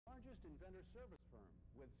We're a service firm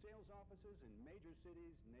with sales offices in major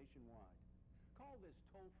cities nationwide. Call this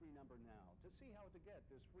toll-free number now to see how to get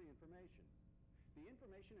this free information. The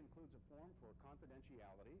information includes a form for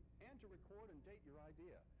confidentiality and to record and date your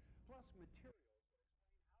idea, plus materials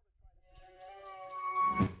that explain how to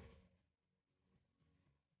try to...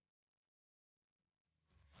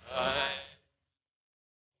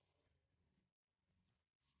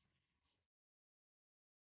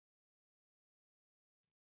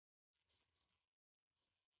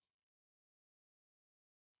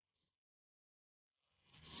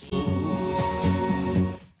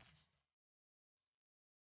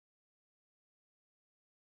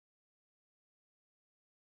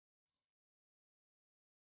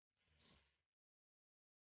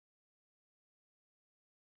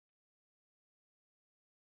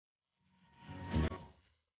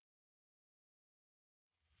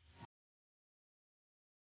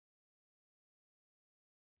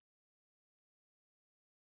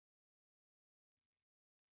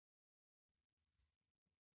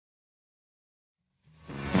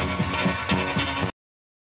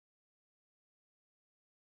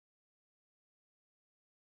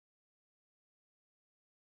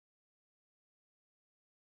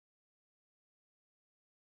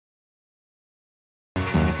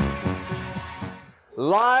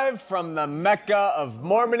 Live from the Mecca of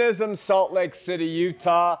Mormonism, Salt Lake City,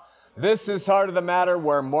 Utah. This is Heart of the Matter,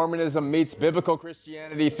 where Mormonism meets biblical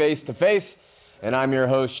Christianity face to face. And I'm your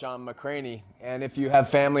host, Sean McCraney. And if you have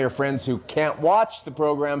family or friends who can't watch the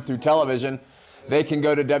program through television, they can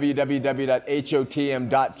go to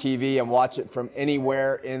www.hotm.tv and watch it from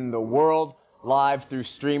anywhere in the world, live through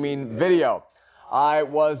streaming video. I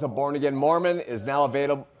Was a Born Again Mormon is now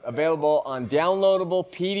available on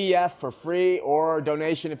downloadable PDF for free or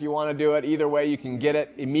donation if you want to do it. Either way, you can get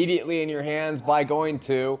it immediately in your hands by going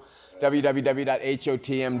to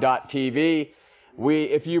www.hotm.tv.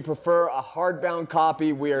 If you prefer a hardbound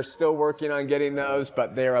copy, we are still working on getting those,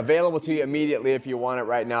 but they're available to you immediately if you want it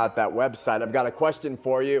right now at that website. I've got a question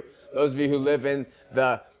for you. Those of you who live in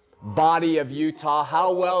the body of Utah,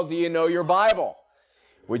 how well do you know your Bible?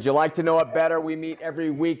 Would you like to know it better? We meet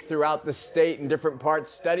every week throughout the state in different parts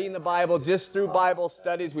studying the Bible just through Bible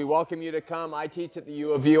studies. We welcome you to come. I teach at the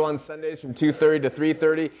U of U on Sundays from 2:30 to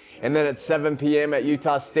 3:30 and then at 7 p.m. at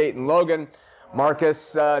Utah State in Logan.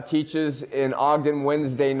 Marcus teaches in Ogden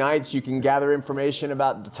Wednesday nights. You can gather information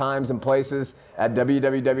about the times and places at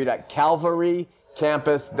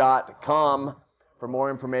www.calvarycampus.com for more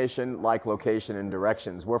information like location and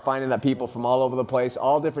directions. We're finding that people from all over the place,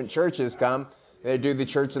 all different churches come. They do the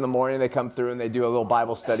church in the morning, they come through and they do a little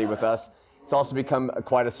Bible study with us. It's also become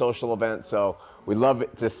quite a social event, so we love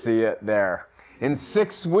it to see it there. In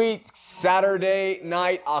 6 weeks, Saturday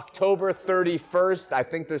night, October 31st, I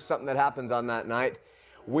think there's something that happens on that night,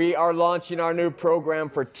 we are launching our new program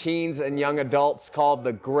for teens and young adults called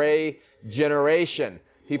The Gray Generation.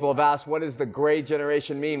 People have asked, what does The Gray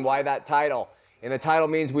Generation mean? Why that title? And the title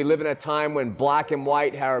means we live in a time when black and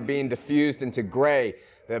white are being diffused into gray.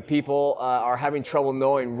 That people are having trouble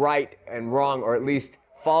knowing right and wrong, or at least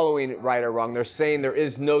following right or wrong. They're saying there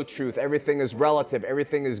is no truth. Everything is relative.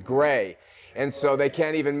 Everything is gray. And so they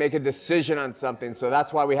can't even make a decision on something. So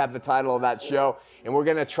that's why we have the title of that show. And we're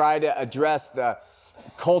going to try to address the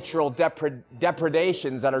cultural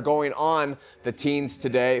depredations that are going on the teens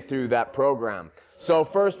today through that program. So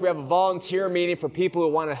first, we have a volunteer meeting for people who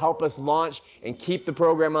want to help us launch and keep the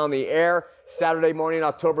program on the air. Saturday morning,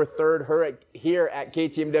 October 3rd, here at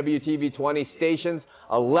KTMW TV 20 stations,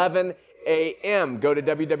 11 a.m. Go to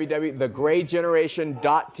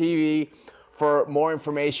www.thegraygeneration.tv for more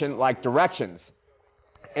information like directions.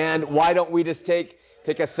 And why don't we just take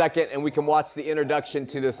a second and we can watch the introduction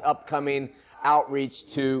to this upcoming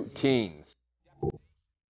outreach to teens.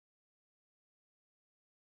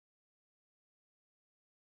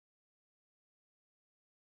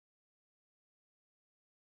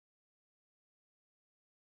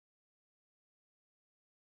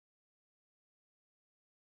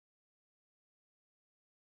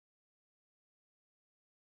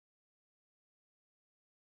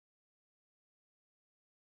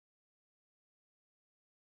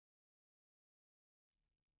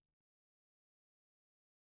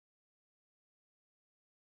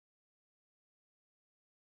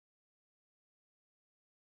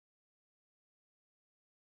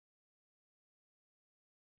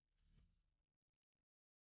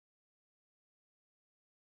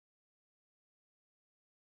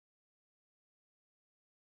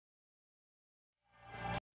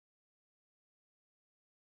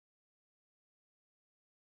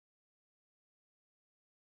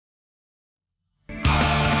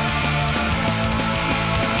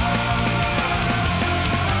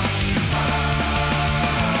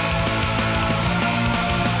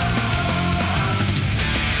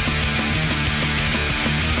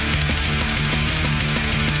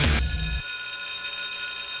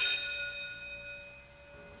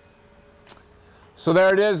 So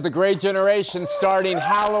there it is, The Great Generation, starting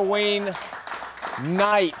Halloween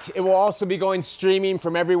night. It will also be going streaming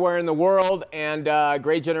from everywhere in the world, and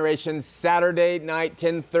Great Generation Saturday night,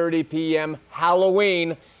 10:30 p.m.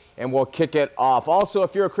 Halloween, and we'll kick it off. Also,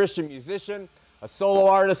 if you're a Christian musician, a solo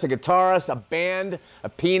artist, a guitarist, a band, a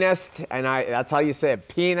pianist, and that's how you say it,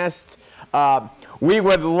 pianist, we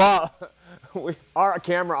would love... Our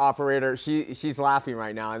camera operator, she's laughing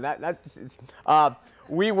right now, and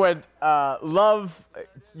we would love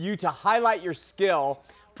you to highlight your skill,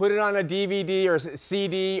 put it on a DVD or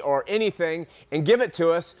CD or anything, and give it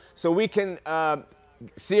to us so we can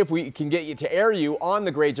see if we can get you to air you on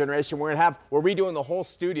The Great Generation. We're redoing the whole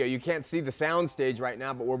studio. You can't see the sound stage right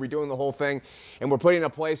now, but we're redoing the whole thing, and we're putting a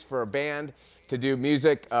place for a band to do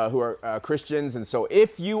music who are Christians. And so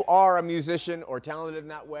if you are a musician or talented in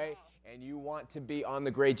that way, and you want to be on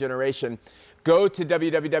The Great Generation, go to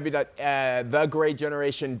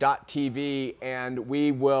www.thegreatgeneration.tv, and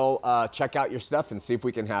we will check out your stuff and see if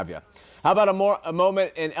we can have you. How about a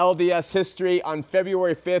moment in LDS history? On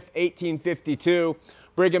February 5th, 1852,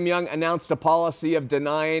 Brigham Young announced a policy of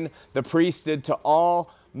denying the priesthood to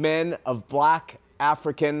all men of black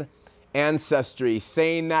African ancestry,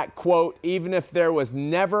 saying that, quote, even if there was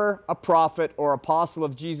never a prophet or apostle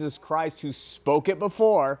of Jesus Christ who spoke it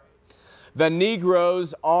before, the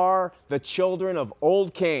Negroes are the children of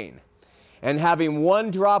old Cain, and having one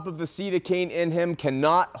drop of the seed of Cain in him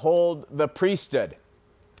cannot hold the priesthood.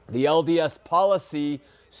 The LDS policy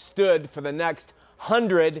stood for the next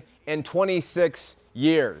 126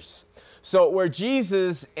 years. So where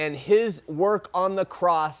Jesus and his work on the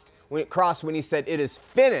cross, when he said it is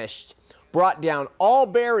finished, brought down all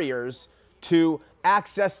barriers to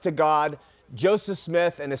access to God, Joseph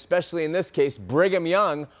Smith, and especially in this case, Brigham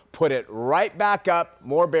Young, put it right back up,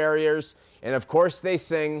 more barriers. And of course they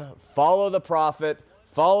sing, follow the prophet,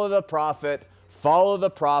 follow the prophet, follow the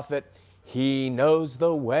prophet. He knows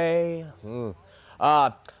the way.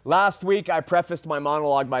 Last week I prefaced my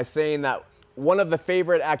monologue by saying that one of the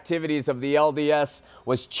favorite activities of the LDS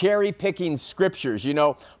was cherry-picking scriptures,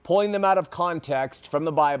 pulling them out of context from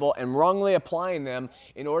the Bible and wrongly applying them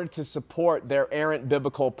in order to support their errant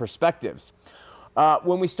biblical perspectives.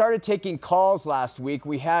 When we started taking calls last week,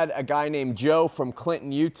 we had a guy named Joe from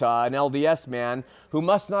Clinton, Utah, an LDS man, who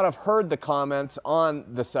must not have heard the comments on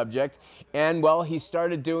the subject, and, well, he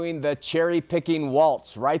started doing the cherry-picking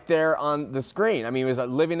waltz right there on the screen. I mean, it was a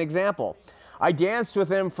living example. I danced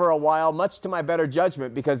with him for a while, much to my better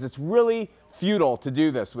judgment, because it's really futile to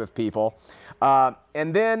do this with people.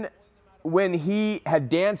 And then when he had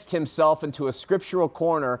danced himself into a scriptural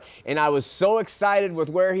corner, and I was so excited with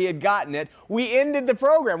where he had gotten it, we ended the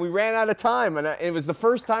program. We ran out of time, and it was the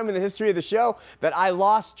first time in the history of the show that I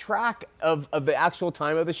lost track of the actual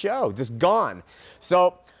time of the show, just gone.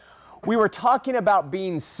 So we were talking about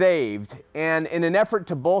being saved, and in an effort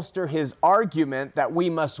to bolster his argument that we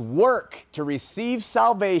must work to receive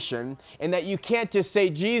salvation and that you can't just say,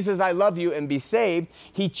 Jesus, I love you, and be saved,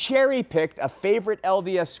 he cherry-picked a favorite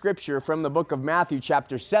LDS scripture from the book of Matthew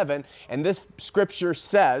chapter 7, and this scripture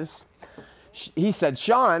says, he said,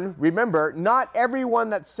 Sean, remember, not everyone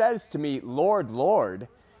that says to me, Lord, Lord,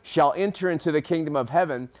 shall enter into the kingdom of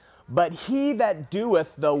heaven, but he that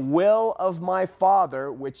doeth the will of my Father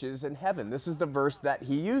which is in heaven. This is the verse that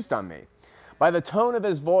he used on me. By the tone of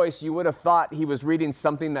his voice, you would have thought he was reading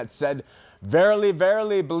something that said, verily,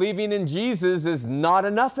 verily, believing in Jesus is not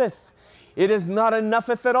enough-eth. It is not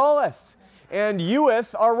enough-eth at all-eth. And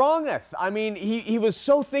you'eth are wrongeth. I mean, he was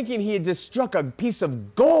so thinking he had just struck a piece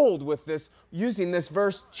of gold with this, using this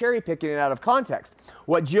verse, cherry-picking it out of context.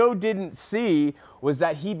 What Joe didn't see was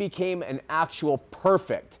that he became an actual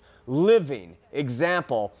perfect, living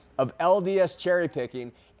example of LDS cherry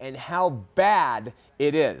picking and how bad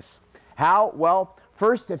it is. How? Well,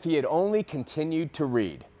 first, if he had only continued to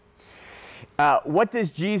read. What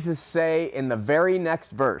does Jesus say in the very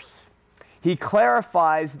next verse? He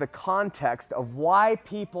clarifies the context of why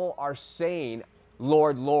people are saying,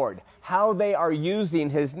 Lord, Lord, how they are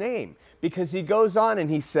using his name. Because he goes on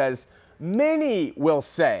and he says, many will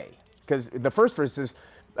say, because the first verse is,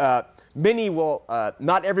 many will,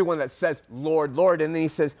 not everyone that says, Lord, Lord, and then he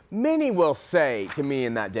says, many will say to me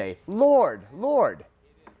in that day, Lord, Lord,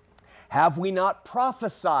 have we not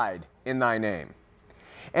prophesied in thy name?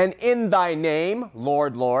 And in thy name,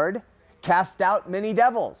 Lord, Lord, cast out many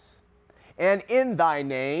devils. And in thy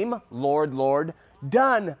name, Lord, Lord,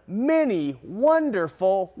 done many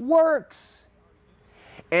wonderful works.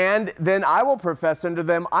 And then I will profess unto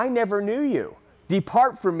them, I never knew you.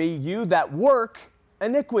 Depart from me, you that work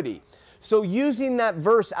iniquity. So using that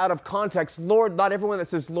verse out of context, Lord, not everyone that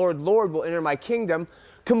says, Lord, Lord, will enter my kingdom,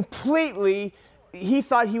 completely he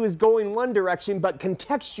thought he was going one direction, but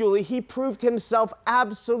contextually he proved himself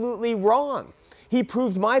absolutely wrong. He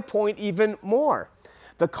proved my point even more.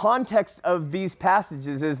 The context of these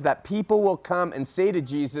passages is that people will come and say to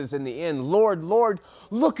Jesus in the end, Lord, Lord,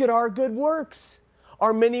 look at our good works,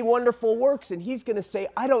 our many wonderful works. And he's going to say,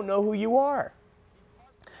 I don't know who you are.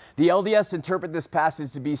 The LDS interpret this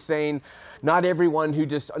passage to be saying, not everyone who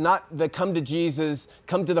that come to Jesus,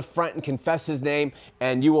 come to the front and confess his name,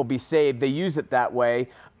 and you will be saved. They use it that way.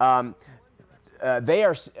 When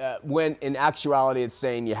in actuality it's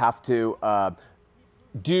saying you have to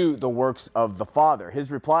do the works of the Father.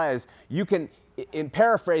 His reply is, you can, in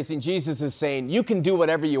paraphrasing, Jesus is saying, you can do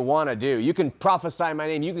whatever you want to do. You can prophesy in my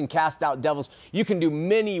name. You can cast out devils. You can do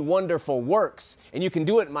many wonderful works, and you can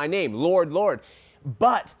do it in my name, Lord, Lord.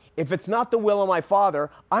 But if it's not the will of my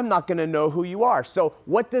Father, I'm not going to know who you are. So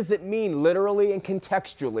what does it mean literally and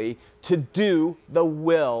contextually to do the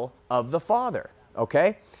will of the Father?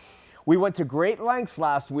 Okay? We went to great lengths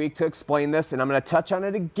last week to explain this, and I'm going to touch on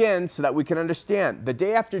it again so that we can understand. The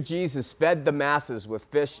day after Jesus fed the masses with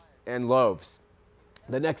fish and loaves,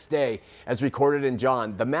 the next day, as recorded in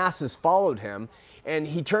John, the masses followed him, and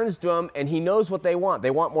he turns to them, and he knows what they want.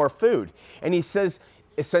 They want more food. And he says,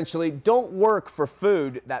 essentially, don't work for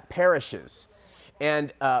food that perishes,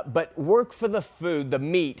 but work for the food, the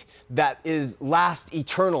meat, that lasts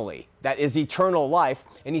eternally, that is eternal life.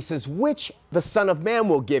 And he says, which the Son of Man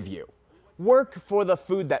will give you. Work for the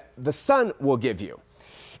food that the Son will give you.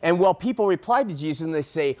 And well, people replied to Jesus and they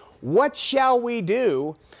say, what shall we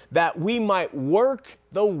do that we might work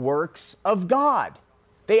the works of God?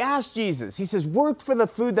 They asked Jesus. He says, work for the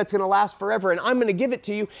food that's going to last forever, and I'm going to give it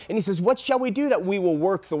to you. And he says, what shall we do that we will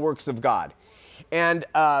work the works of God? And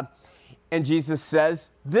Jesus says,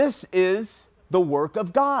 this is the work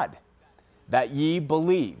of God, that ye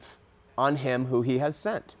believe on him who he has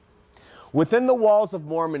sent. Within the walls of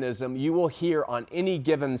Mormonism, you will hear on any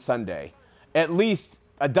given Sunday, at least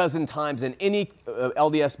a dozen times in any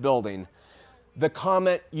LDS building, the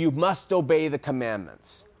comment, you must obey the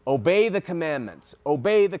commandments. Obey the commandments.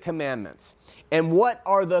 Obey the commandments. And what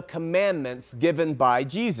are the commandments given by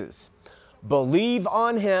Jesus? Believe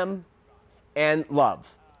on him and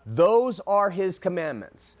love. Those are his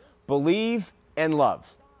commandments. Believe and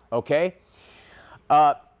love. Okay?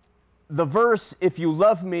 The verse, if you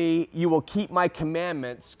love me, you will keep my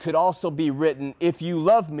commandments, could also be written, if you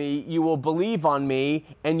love me, you will believe on me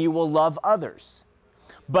and you will love others.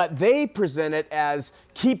 But they present it as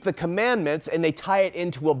keep the commandments, and they tie it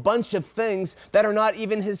into a bunch of things that are not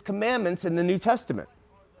even his commandments in the New Testament.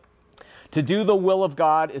 To do the will of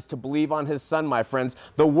God is to believe on his Son, my friends.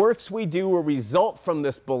 The works we do will result from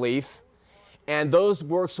this belief, and those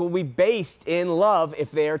works will be based in love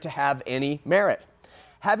if they are to have any merit.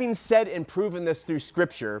 Having said and proven this through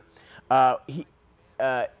Scripture,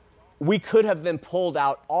 we could have then pulled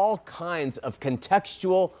out all kinds of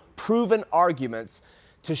contextual, proven arguments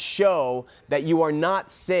to show that you are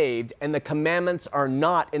not saved and the commandments are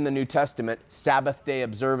not in the New Testament: Sabbath day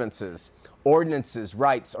observances, ordinances,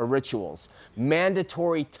 rites, or rituals,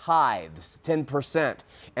 mandatory tithes, 10%,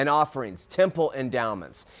 and offerings, temple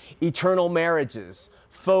endowments, eternal marriages,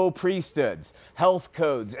 faux priesthoods, health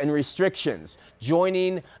codes and restrictions,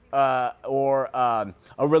 joining a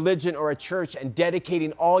religion or a church and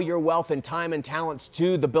dedicating all your wealth and time and talents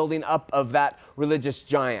to the building up of that religious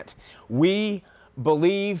giant. We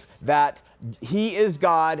believe that he is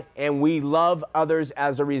God and we love others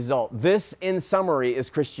as a result. This, in summary, is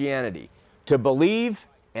Christianity. To believe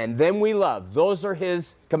and then we love. Those are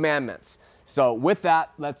his commandments. So with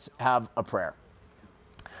that, let's have a prayer.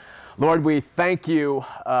 Lord, we thank you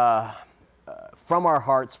from our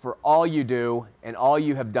hearts for all you do and all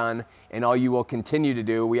you have done and all you will continue to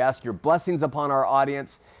do. We ask your blessings upon our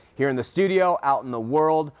audience here in the studio, out in the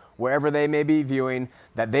world, wherever they may be viewing,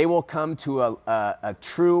 that they will come to a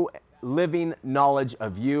true living knowledge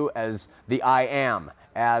of you as the I am,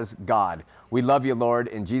 as God. We love you, Lord.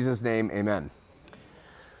 In Jesus' name, amen.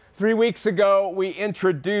 3 weeks ago, we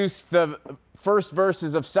introduced the first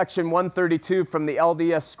verses of section 132 from the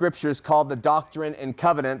LDS scriptures called the Doctrine and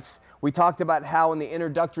Covenants. We talked about how in the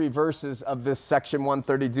introductory verses of this section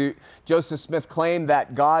 132, Joseph Smith claimed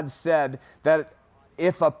that God said that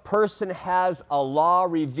if a person has a law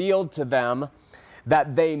revealed to them,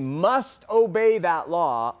 that they must obey that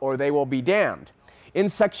law or they will be damned. In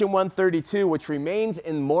section 132, which remains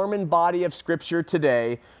in Mormon body of scripture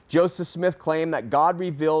today, Joseph Smith claimed that God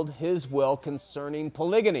revealed his will concerning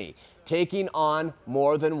polygamy, taking on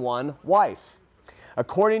more than one wife.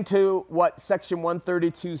 According to what section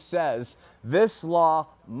 132 says, This law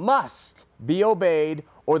must be obeyed,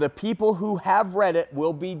 or the people who have read it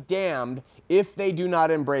will be damned if they do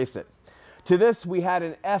not embrace it. To this, we had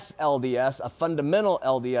an FLDS, a fundamental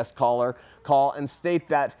LDS call and state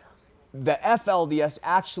that the FLDS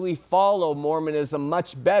actually follow Mormonism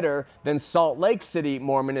much better than Salt Lake City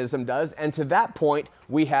Mormonism does, and to that point,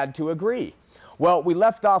 we had to agree. Well, we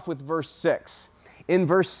left off with verse 6. In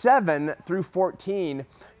verse 7 through 14,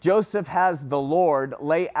 Joseph has the Lord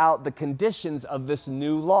lay out the conditions of this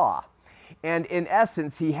new law. And in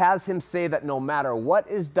essence, he has him say that no matter what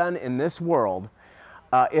is done in this world,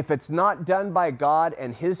 if it's not done by God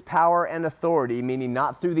and his power and authority, meaning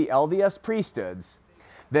not through the LDS priesthoods,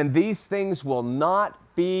 then these things will not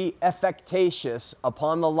be efficacious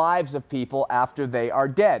upon the lives of people after they are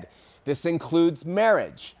dead. This includes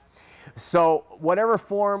marriage. So whatever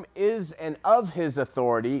form is and of his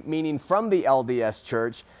authority, meaning from the LDS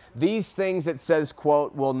church, these things, it says,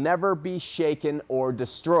 quote, will never be shaken or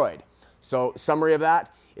destroyed. So summary of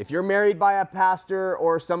that, if you're married by a pastor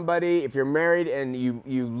or somebody, if you're married and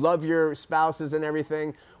you love your spouses and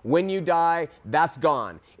everything, when you die, that's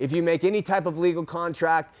gone. If you make any type of legal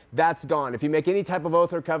contract, that's gone. If you make any type of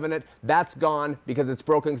oath or covenant, that's gone because it's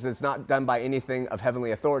broken because it's not done by anything of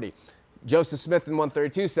heavenly authority. Joseph Smith in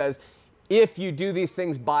 132 says, if you do these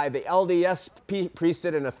things by the LDS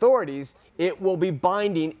priesthood and authorities, it will be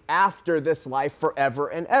binding after this life forever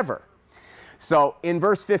and ever. So in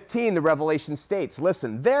verse 15, the Revelation states,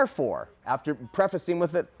 listen, therefore, after prefacing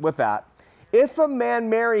with that, if a man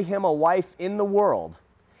marry him a wife in the world,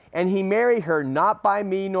 and he marry her not by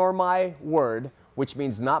me nor my word, which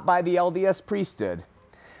means not by the LDS priesthood,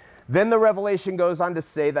 then the Revelation goes on to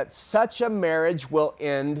say that such a marriage will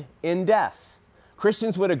end in death.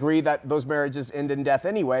 Christians would agree that those marriages end in death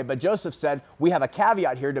anyway, but Joseph said, we have a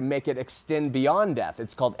caveat here to make it extend beyond death.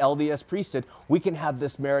 It's called LDS priesthood. We can have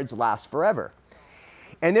this marriage last forever.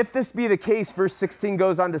 And if this be the case, verse 16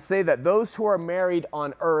 goes on to say that those who are married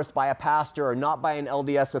on earth by a pastor or not by an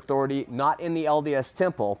LDS authority, not in the LDS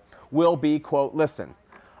temple, will be, quote, listen,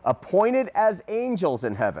 appointed as angels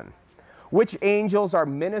in heaven, which angels are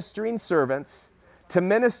ministering servants to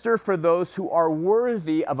minister for those who are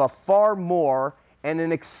worthy of a far more and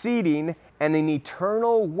an exceeding and an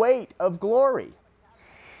eternal weight of glory.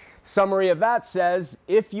 Summary of that says,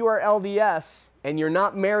 if you are LDS and you're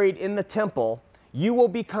not married in the temple, you will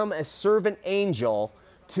become a servant angel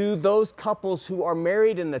to those couples who are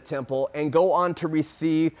married in the temple and go on to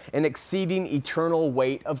receive an exceeding eternal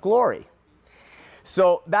weight of glory.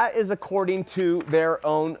 So that is according to their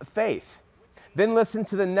own faith. Then listen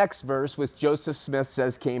to the next verse, which Joseph Smith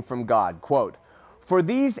says came from God. Quote, for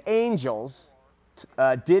these angels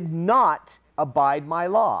did not abide my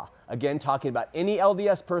law. Again, talking about any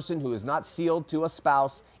LDS person who is not sealed to a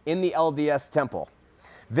spouse in the LDS temple.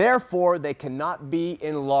 Therefore, they cannot be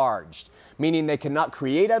enlarged, meaning they cannot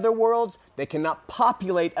create other worlds, they cannot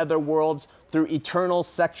populate other worlds through eternal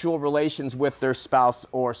sexual relations with their spouse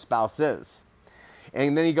or spouses.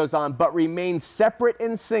 And then he goes on, but remain separate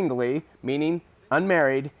and singly, meaning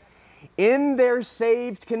unmarried, in their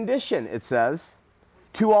saved condition, it says,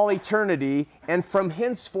 to all eternity, and from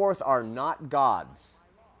henceforth are not gods,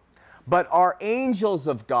 but are angels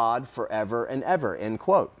of God forever and ever, end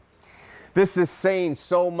quote. This is saying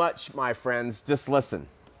so much, my friends. Just listen.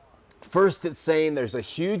 First, it's saying there's a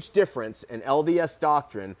huge difference in LDS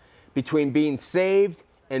doctrine between being saved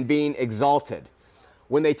and being exalted.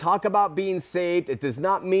 When they talk about being saved, it does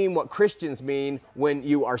not mean what Christians mean when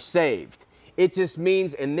you are saved. It just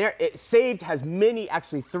means, saved has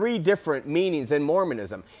actually three different meanings in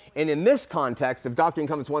Mormonism. And in this context of Doctrine and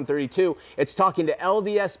Covenants 132, it's talking to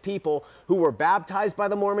LDS people who were baptized by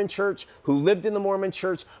the Mormon church, who lived in the Mormon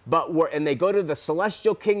church, and they go to the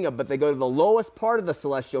celestial kingdom, but they go to the lowest part of the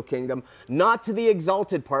celestial kingdom, not to the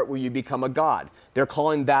exalted part where you become a god. They're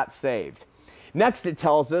calling that saved. Next, it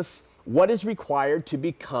tells us what is required to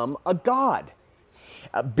become a god.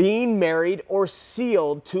 Being married or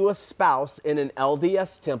sealed to a spouse in an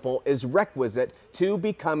LDS temple is requisite to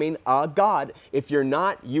becoming a god. If you're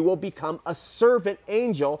not, you will become a servant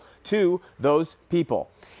angel to those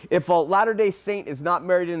people. If a Latter-day Saint is not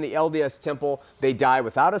married in the LDS temple, they die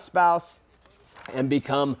without a spouse and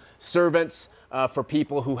become servants for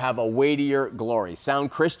people who have a weightier glory.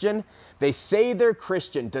 Sound Christian? They say they're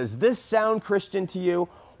Christian. Does this sound Christian to you?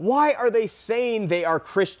 Why are they saying they are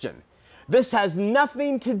Christian? This has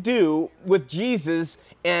nothing to do with Jesus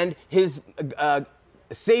and his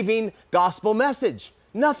saving gospel message.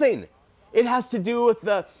 Nothing. It has to do with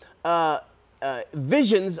the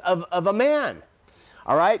visions of a man.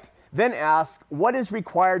 All right? then asks, what is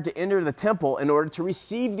required to enter the temple in order to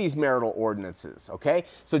receive these marital ordinances? Okay,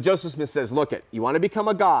 so Joseph Smith says, look, you want to become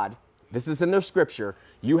a god, this is in their scripture,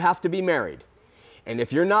 you have to be married. And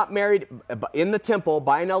if you're not married in the temple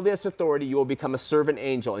by an LDS authority, you will become a servant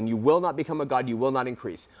angel, and you will not become a god, you will not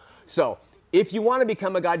increase. So if you want to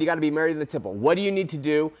become a god, you got to be married in the temple. What do you need to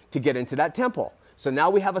do to get into that temple? So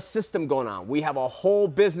now we have a system going on. We have a whole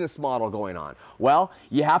business model going on. Well,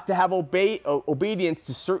 you have to have obedience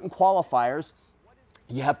to certain qualifiers.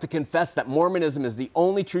 You have to confess that Mormonism is the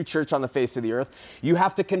only true church on the face of the earth. You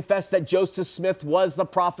have to confess that Joseph Smith was the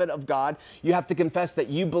prophet of God. You have to confess that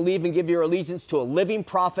you believe and give your allegiance to a living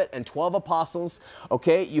prophet and 12 apostles.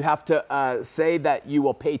 Okay, you have to say that you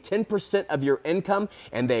will pay 10% of your income,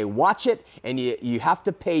 and they watch it, and you have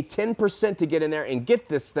to pay 10% to get in there and get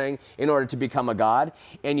this thing in order to become a god.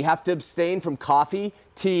 And you have to abstain from coffee,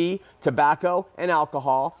 tea, tobacco, and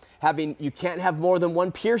alcohol. You can't have more than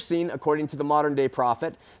one piercing, according to the modern day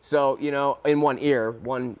prophet. So, in one ear,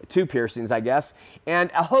 two piercings, I guess.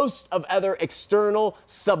 And a host of other external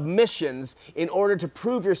submissions in order to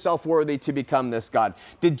prove yourself worthy to become this God.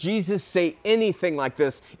 Did Jesus say anything like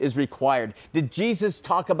this is required? Did Jesus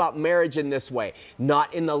talk about marriage in this way?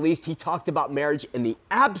 Not in the least. He talked about marriage in the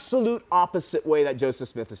absolute opposite way that Joseph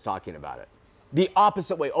Smith is talking about it. The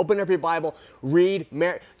opposite way. Open up your Bible,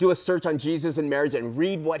 do a search on Jesus and marriage, and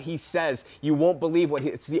read what he says. You won't believe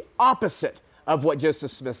it's the opposite of what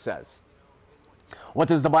Joseph Smith says. What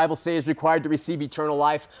does the Bible say is required to receive eternal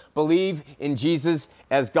life? Believe in Jesus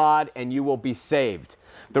as God, and you will be saved.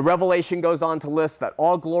 The Revelation goes on to list that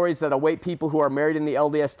all glories that await people who are married in the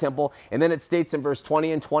LDS temple, and then it states in verse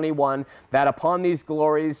 20 and 21 that upon these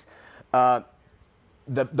glories,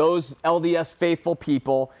 those LDS faithful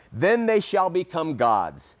people, then they shall become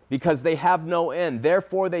gods, because they have no end.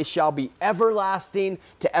 Therefore they shall be everlasting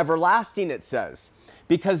to everlasting, it says,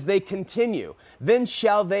 because they continue. Then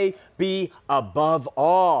shall they be above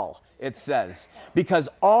all, it says, because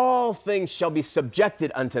all things shall be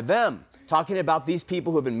subjected unto them. Talking about these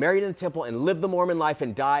people who have been married in the temple and live the Mormon life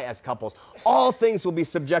and die as couples. All things will be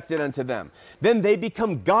subjected unto them. Then they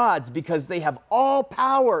become gods because they have all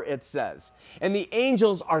power, it says. And the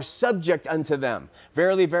angels are subject unto them.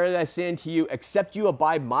 Verily, verily, I say unto you, except you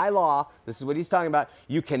abide my law, this is what he's talking about,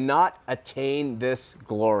 you cannot attain this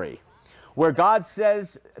glory. Where God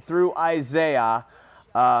says through Isaiah,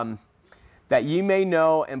 that ye may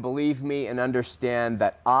know and believe me and understand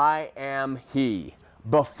that I am he.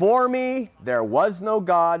 Before me there was no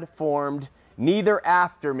God formed, neither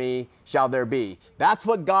after me shall there be. That's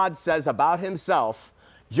what God says about himself.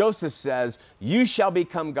 Joseph says, you shall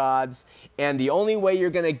become gods, and the only way you're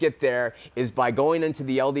going to get there is by going into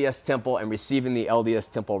the LDS temple and receiving the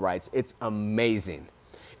LDS temple rites. It's amazing.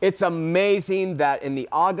 It's amazing that in the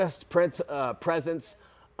august presence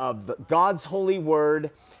of God's holy word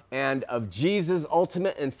and of Jesus'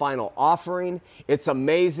 ultimate and final offering, it's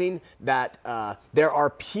amazing that there are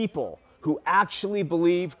people who actually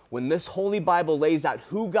believe, when this Holy Bible lays out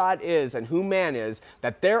who God is and who man is,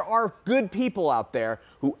 that there are good people out there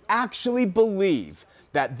who actually believe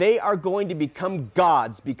that they are going to become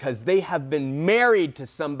gods because they have been married to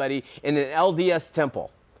somebody in an LDS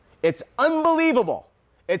temple. It's unbelievable.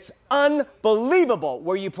 It's unbelievable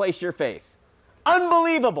where you place your faith.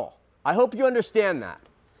 Unbelievable. I hope you understand that.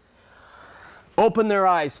 Open their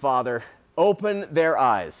eyes, Father. Open their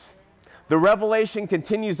eyes. The revelation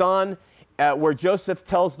continues on where Joseph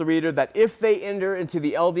tells the reader that if they enter into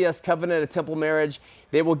the LDS covenant of temple marriage,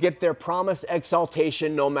 they will get their promised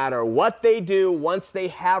exaltation no matter what they do once they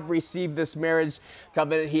have received this marriage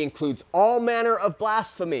covenant. He includes all manner of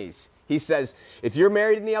blasphemies. He says, if you're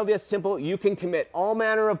married in the LDS temple, you can commit all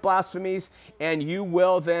manner of blasphemies, and you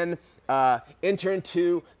will then enter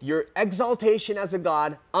into your exaltation as a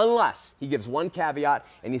god, unless, he gives one caveat,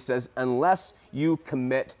 and he says, unless you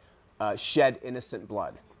shed innocent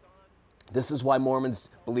blood. This is why Mormons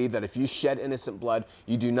believe that if you shed innocent blood,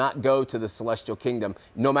 you do not go to the celestial kingdom,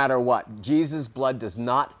 no matter what. Jesus' blood does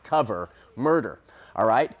not cover murder, all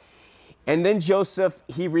right? And then Joseph,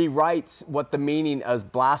 he rewrites what the meaning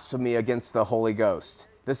of blasphemy against the Holy Ghost.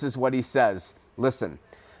 This is what he says. Listen.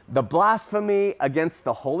 The blasphemy against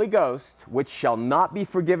the Holy Ghost, which shall not be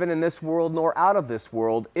forgiven in this world nor out of this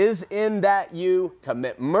world, is in that you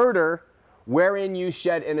commit murder, wherein you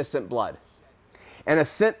shed innocent blood, and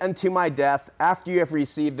assent unto my death after you have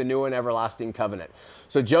received the new and everlasting covenant.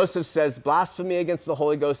 So Joseph says blasphemy against the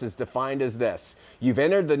Holy Ghost is defined as this. You've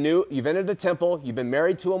entered the temple, you've been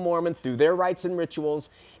married to a Mormon through their rites and rituals,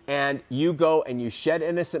 and you go and you shed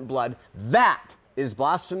innocent blood. That is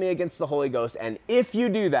blasphemy against the Holy Ghost, and if you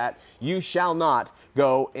do that, you shall not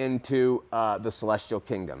go into the celestial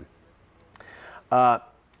kingdom.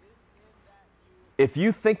 If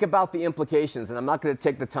you think about the implications, and I'm not going to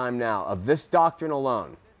take the time now, of this doctrine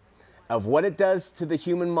alone, of what it does to the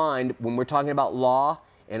human mind when we're talking about law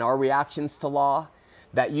and our reactions to law,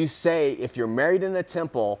 that you say if you're married in a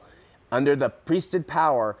temple under the priesthood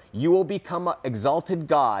power, you will become an exalted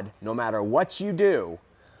God no matter what you do,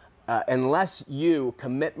 unless you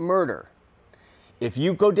commit murder. If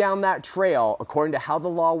you go down that trail, according to how the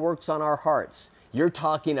law works on our hearts, you're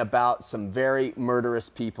talking about some very murderous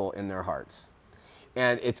people in their hearts.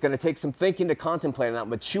 And it's going to take some thinking to contemplate on that,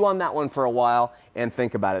 but chew on that one for a while and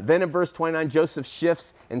think about it. Then in verse 29, Joseph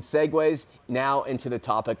shifts and segues now into the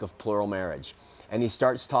topic of plural marriage. And he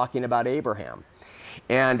starts talking about Abraham.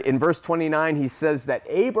 And in verse 29, he says that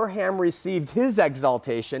Abraham received his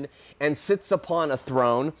exaltation and sits upon a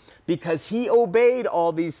throne because he obeyed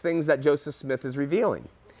all these things that Joseph Smith is revealing.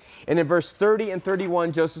 And in verse 30 and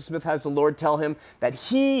 31, Joseph Smith has the Lord tell him that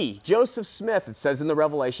he, Joseph Smith, it says in the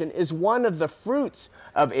Revelation, is one of the fruits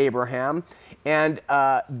of Abraham. And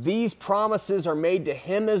these promises are made to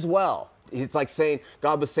him as well. It's like saying,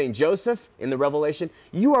 God was saying, Joseph, in the Revelation,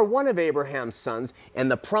 you are one of Abraham's sons, and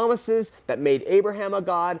the promises that made Abraham a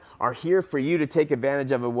God are here for you to take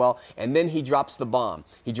advantage of it well. And then he drops the bomb.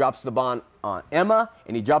 He drops the bomb on Emma,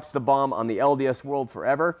 and he drops the bomb on the LDS world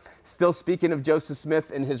forever. Still speaking of Joseph Smith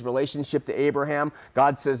and his relationship to Abraham,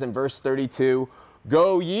 God says in verse 32,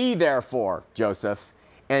 go ye therefore, Joseph,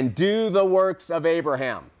 and do the works of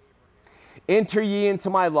Abraham. Enter ye into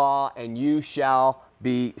my law, and you shall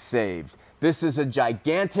be saved. This is a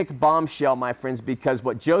gigantic bombshell, my friends, because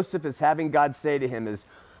what Joseph is having God say to him is,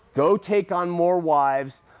 go take on more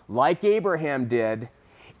wives like Abraham did,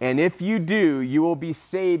 and if you do, you will be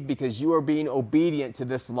saved because you are being obedient to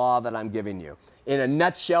this law that I'm giving you. In a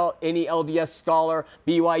nutshell, any LDS scholar,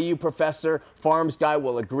 BYU professor, farms guy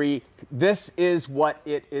will agree. This is what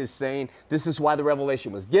it is saying. This is why the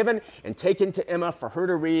revelation was given and taken to Emma for her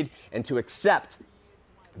to read and to accept.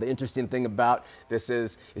 The interesting thing about this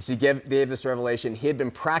is he gave this revelation. He had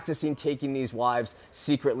been practicing taking these wives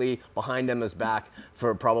secretly behind Emma's back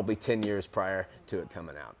for probably 10 years prior to it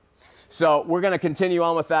coming out. So we're going to continue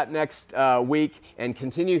on with that next week and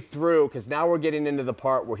continue through, because now we're getting into the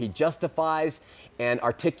part where he justifies and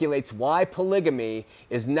articulates why polygamy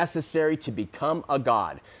is necessary to become a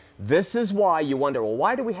god. This is why you wonder, well,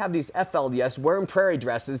 why do we have these FLDS wearing prairie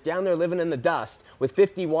dresses down there living in the dust with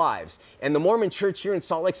 50 wives? And the Mormon church here in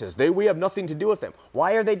Salt Lake says, we have nothing to do with them.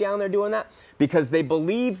 Why are they down there doing that? Because they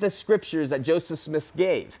believe the scriptures that Joseph Smith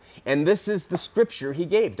gave. And this is the scripture he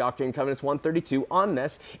gave, Doctrine and Covenants 132, on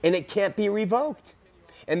this, and it can't be revoked.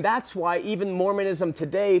 And that's why even Mormonism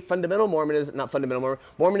today,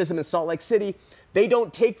 Mormonism in Salt Lake City, they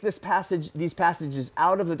don't take these passages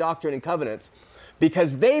out of the Doctrine and Covenants,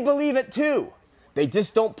 because they believe it too. They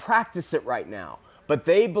just don't practice it right now. But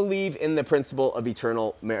they believe in the principle of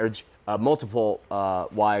eternal marriage, multiple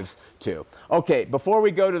wives too. Okay, before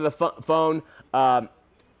we go to the phone,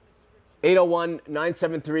 801-973-8820,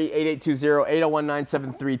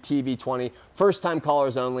 801-973-TV20. First-time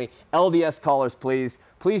callers only. LDS callers, please.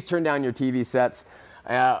 Please turn down your TV sets.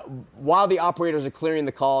 While the operators are clearing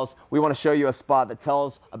the calls, we want to show you a spot that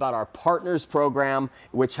tells about our Partners program,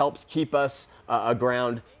 which helps keep us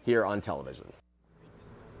aground here on television.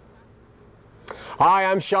 Hi,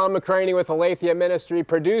 I'm Sean McCraney with Aletheia Ministry,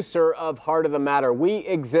 producer of Heart of the Matter. We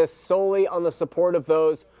exist solely on the support of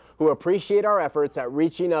those who appreciate our efforts at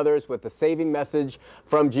reaching others with the saving message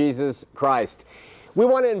from Jesus Christ. We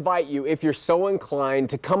want to invite you, if you're so inclined,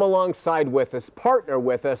 to come alongside with us, partner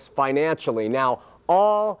with us financially. Now,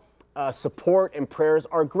 all support and prayers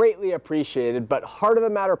are greatly appreciated, but Heart of the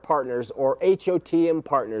Matter Partners, or HOTM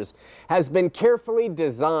Partners, has been carefully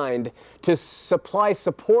designed to supply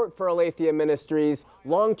support for Aletheia Ministries'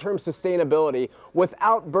 long-term sustainability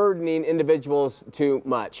without burdening individuals too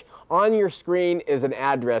much. On your screen is an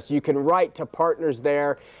address. You can write to partners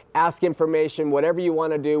there, ask information, whatever you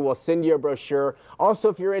want to do. We'll send you a brochure. Also,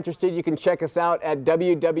 if you're interested, you can check us out at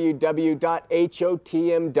www.hotm.tv.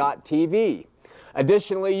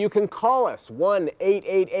 Additionally, you can call us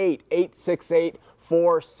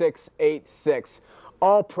 1-888-868-4686.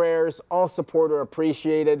 All prayers, all support are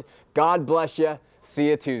appreciated. God bless you. See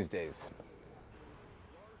you Tuesdays.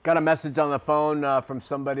 Got a message on the phone from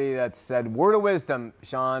somebody that said, word of wisdom,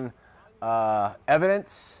 Sean,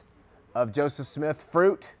 evidence of Joseph Smith,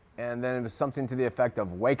 fruit, and then it was something to the effect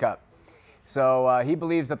of wake up. So he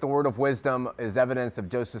believes that the word of wisdom is evidence of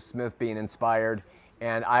Joseph Smith being inspired.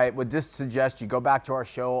 And I would just suggest you go back to our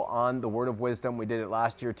show on the Word of Wisdom. We did it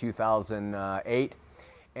last year, 2008.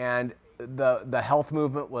 And the health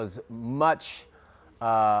movement was much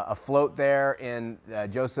afloat there in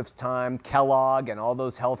Joseph's time. Kellogg and all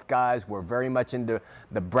those health guys were very much into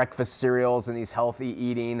the breakfast cereals and these healthy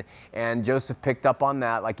eating. And Joseph picked up on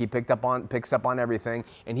that, like he picks up on everything,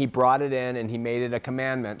 and he brought it in and he made it a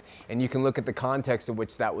commandment. And you can look at the context in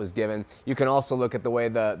which that was given. You can also look at the way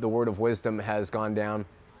the word of wisdom has gone down.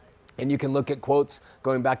 And you can look at quotes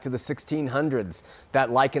going back to the 1600s that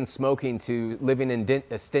liken smoking to living in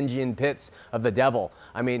Stygian pits of the devil.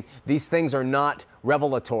 I mean, these things are not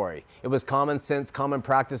revelatory. It was common sense, common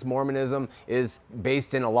practice. Mormonism is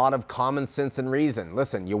based in a lot of common sense and reason.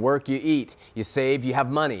 Listen, you work, you eat, you save, you have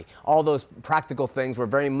money. All those practical things were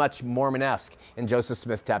very much Mormon-esque, and Joseph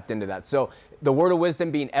Smith tapped into that. So the word of wisdom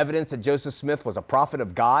being evidence that Joseph Smith was a prophet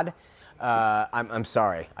of God, I'm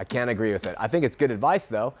sorry, I can't agree with it. I think it's good advice,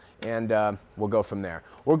 though, and we'll go from there.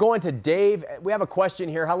 We're going to Dave. We have a question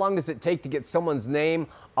here. How long does it take to get someone's name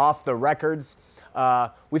off the records?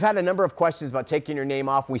 We've had a number of questions about taking your name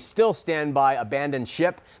off. We still stand by abandon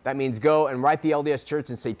ship. That means go and write the LDS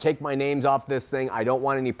Church and say, take my names off this thing. I don't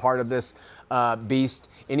want any part of this beast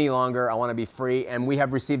any longer. I want to be free. And we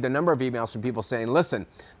have received a number of emails from people saying, listen,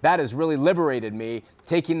 that has really liberated me,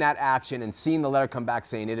 taking that action and seeing the letter come back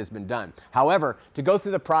saying it has been done. However, to go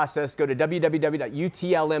through the process, go to www.utlm.org.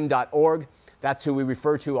 That's who we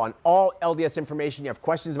refer to on all LDS information. You have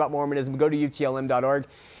questions about Mormonism, go to utlm.org.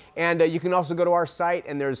 And you can also go to our site,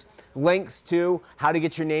 and there's links to how to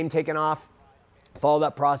get your name taken off. Follow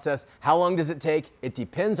that process. How long does it take? It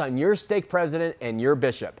depends on your stake president and your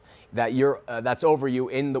bishop that's over you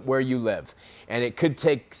where you live. And it could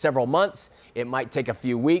take several months. It might take a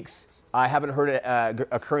few weeks. I haven't heard it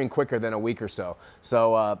occurring quicker than a week or so.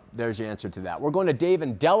 So there's your answer to that. We're going to Dave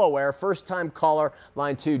in Delaware, first-time caller,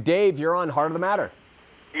 line 2. Dave, you're on Heart of the Matter.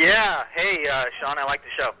 Yeah. Hey, Sean, I like the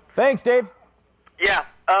show. Thanks, Dave. Yeah.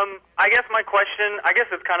 I guess my question,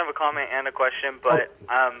 it's kind of a comment and a question, but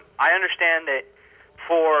I understand that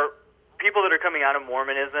for people that are coming out of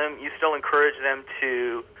Mormonism, you still encourage them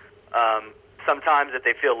to, sometimes if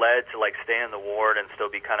they feel led, to like stay in the ward and still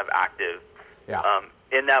be kind of active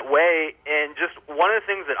in that way. And just one of the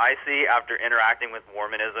things that I see after interacting with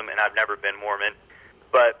Mormonism, and I've never been Mormon,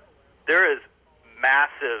 but there is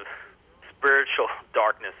massive spiritual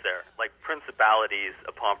darkness there, like principalities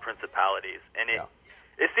upon principalities. And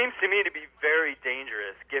it seems to me to be very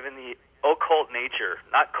dangerous given the occult nature,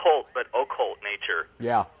 not cult, but occult nature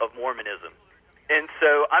of Mormonism. And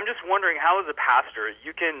so I'm just wondering how, as a pastor,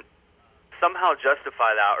 you can somehow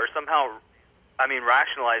justify that or somehow,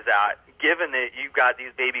 rationalize that, given that you've got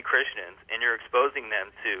these baby Christians and you're exposing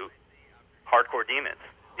them to hardcore demons.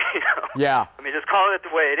 You know? Yeah. Just call it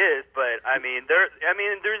the way it is, but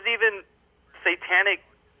there's even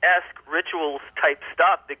satanic-esque rituals type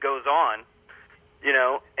stuff that goes on.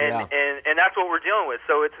 And that's what we're dealing with.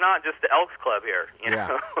 So it's not just the Elks Club here, you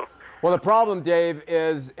know? Well, the problem, Dave,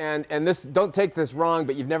 is, and this, don't take this wrong,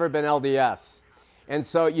 but you've never been LDS. And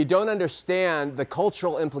so you don't understand the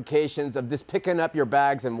cultural implications of just picking up your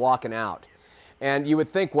bags and walking out. And you would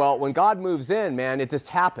think, well, when God moves in, man, it just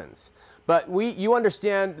happens. But you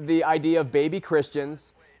understand the idea of baby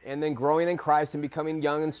Christians and then growing in Christ and becoming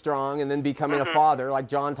young and strong and then becoming a father, like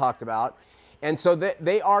John talked about. And so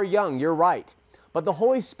they are young, you're right. But the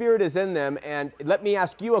Holy Spirit is in them, and let me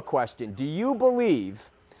ask you a question. Do you believe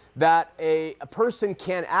that a person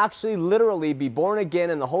can actually literally be born again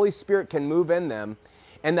and the Holy Spirit can move in them,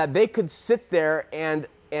 and that they could sit there and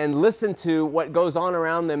listen to what goes on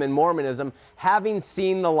around them in Mormonism, having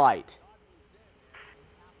seen the light?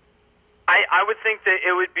 I would think that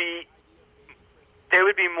they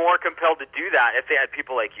would be more compelled to do that if they had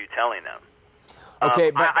people like you telling them.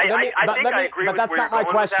 Okay, but that's not my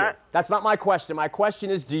question. That's not my question. My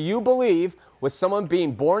question is, do you believe with someone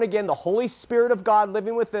being born again, the Holy Spirit of God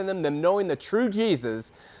living within them knowing the true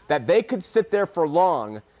Jesus, that they could sit there for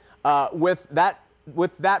long with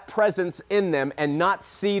that presence in them and not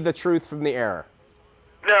see the truth from the error?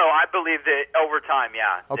 No, I believe that over time,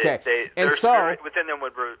 Okay. Their spirit within them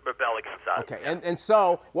would rebel against us. Okay, and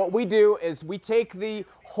so what we do is we take the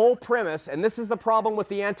whole premise, and this is the problem with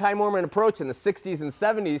the anti-Mormon approach in the 60s and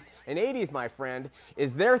 70s and 80s, my friend,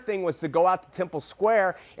 is their thing was to go out to Temple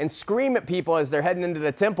Square and scream at people as they're heading into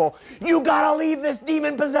the temple, "You gotta leave this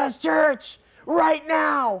demon-possessed church right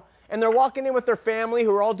now!" And they're walking in with their family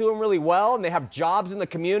who are all doing really well, and they have jobs in the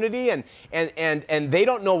community, and they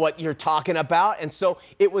don't know what you're talking about. And so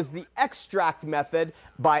it was the extract method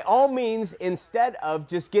by all means, instead of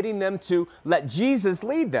just getting them to let Jesus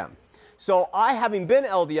lead them. So I, having been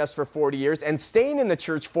LDS for 40 years and staying in the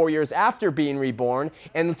church 4 years after being reborn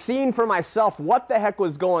and seeing for myself what the heck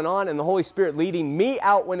was going on and the Holy Spirit leading me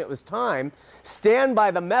out when it was time, stand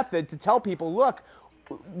by the method to tell people, look,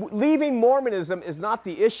 leaving Mormonism is not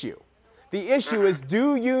the issue. The issue is,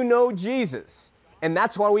 do you know Jesus? And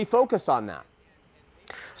that's why we focus on that.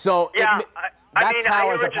 So yeah, I that's mean, how I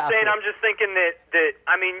hear as a what you're pastor. saying. I'm just thinking that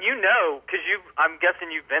I mean, you know, because I'm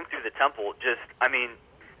guessing you've been through the temple. Just, I mean,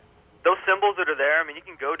 those symbols that are there, I mean, you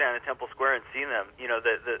can go down to Temple Square and see them. You know,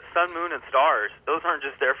 the sun, moon, and stars, those aren't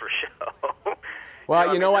just there for show.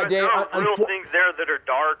 Well, you know what, Dave? There are real things there that are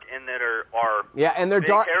dark and that are yeah, and they're big,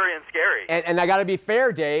 dark, hairy, and scary. And I got to be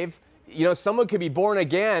fair, Dave. You know, someone could be born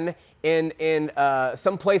again in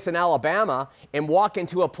some place in Alabama and walk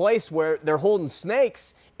into a place where they're holding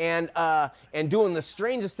snakes and doing the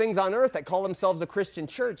strangest things on earth that call themselves a Christian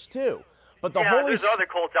church too. But the Holy there's other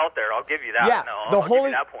cults out there. I'll give you that. Yeah, No, I'll give you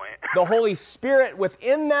that point. The Holy Spirit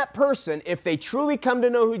within that person, if they truly come to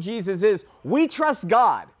know who Jesus is, we trust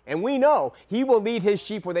God, and we know He will lead His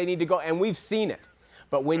sheep where they need to go, and we've seen it.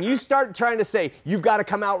 But when you start trying to say, you've got to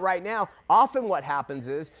come out right now, often what happens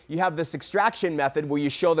is you have this extraction method where you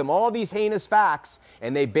show them all these heinous facts,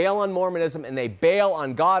 and they bail on Mormonism, and they bail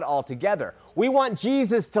on God altogether. We want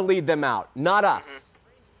Jesus to lead them out, not us.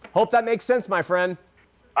 Hope that makes sense, my friend.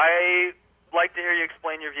 I like to hear you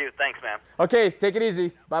explain your view. Thanks, man. Okay, take it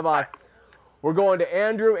easy. Bye-bye. We're going to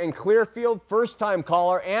Andrew in Clearfield, first-time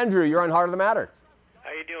caller. Andrew, you're on Heart of the Matter.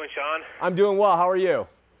 How you doing, Sean? I'm doing well. How are you?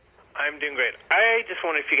 I'm doing great. I just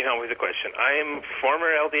wonder if you can help me with a question. I'm former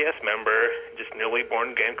LDS member, just newly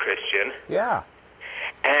born again Christian, Yeah.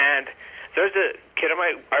 and there's a kid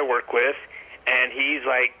I work with, and he's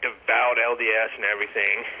like devout LDS and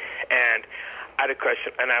everything, and I had a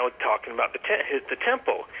question, and I was talking about the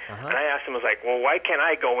temple, and I asked him, I was like, well, why can't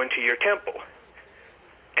I go into your temple?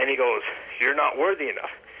 And he goes, you're not worthy enough.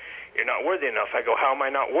 You're not worthy enough. I go, how am I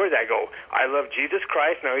not worthy? I go, I love Jesus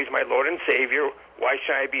Christ. Now He's my Lord and Savior. Why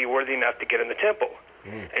should I be worthy enough to get in the temple?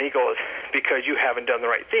 And he goes, because you haven't done the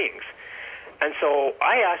right things. And so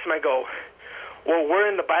I asked him, I go, well, where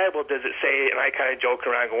in the Bible does it say, and I kind of joke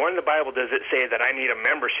around, where in the Bible does it say that I need a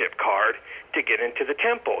membership card to get into the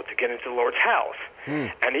temple, to get into the Lord's house?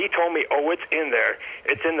 And he told me, oh, it's in there.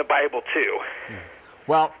 It's in the Bible too.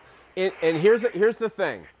 Well, and here's the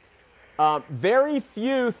thing. Very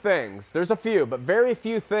few things, there's a few, but very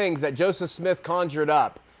few things that Joseph Smith conjured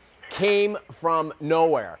up came from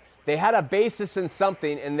nowhere. They had a basis in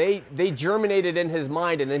something, and they germinated in his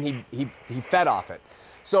mind, and then he fed off it.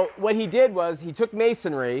 So what he did was he took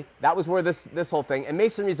Masonry. That was where this whole thing, and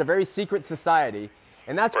Masonry is a very secret society,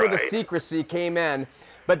 and that's where the secrecy came in.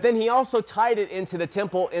 But then he also tied it into the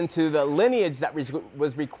temple, into the lineage that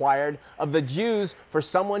was required of the Jews for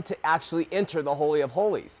someone to actually enter the Holy of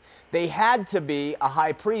Holies. They had to be a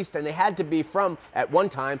high priest, and they had to be at one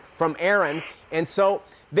time, from Aaron. And so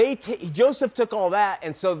Joseph took all that,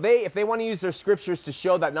 and so if they want to use their scriptures to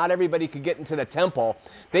show that not everybody could get into the temple,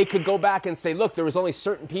 they could go back and say, look, there was only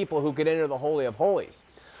certain people who could enter the Holy of Holies.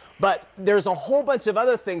 But there's a whole bunch of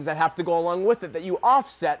other things that have to go along with it that you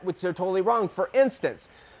offset, which are totally wrong. For instance,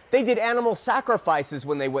 they did animal sacrifices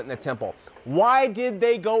when they went in the temple. Why did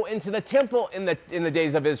they go into the temple in the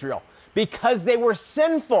days of Israel? Because they were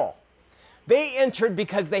sinful. They entered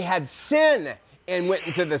because they had sin and went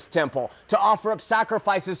into this temple to offer up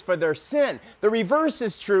sacrifices for their sin. The reverse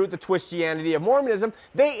is true, the Twistianity of Mormonism.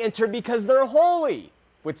 They entered because they're holy,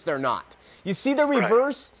 which they're not. You see the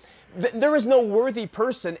reverse? There is no worthy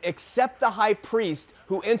person except the high priest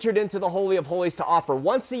who entered into the Holy of Holies to offer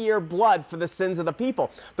once a year blood for the sins of the people.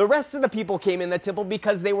 The rest of the people came in the temple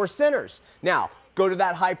because they were sinners. Now, go to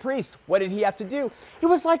that high priest. What did he have to do? It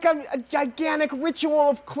was like a gigantic ritual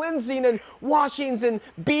of cleansing and washings and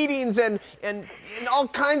beatings and all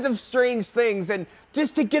kinds of strange things, and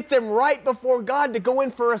just to get them right before God to go in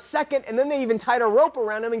for a second, and then they even tied a rope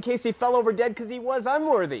around him in case he fell over dead because he was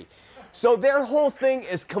unworthy. So their whole thing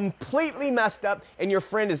is completely messed up, and your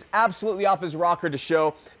friend is absolutely off his rocker to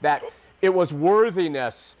show that it was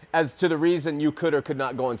worthiness as to the reason you could or could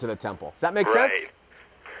not go into the temple. Does that make sense?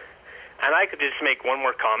 And I could just make one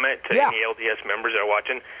more comment to any LDS members that are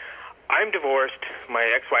watching. I'm divorced. My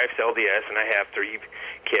ex-wife's LDS, and I have 3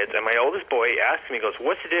 kids. And my oldest boy asked me, he goes,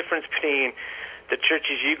 what's the difference between the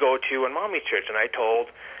churches you go to and Mommy's church? And I go,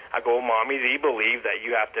 Mommy, do you believe that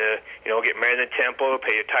you have to, get married in the temple,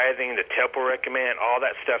 pay your tithing, the temple recommend, all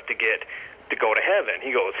that stuff to go to heaven?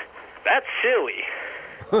 He goes, that's silly.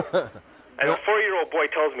 And a 4-year-old boy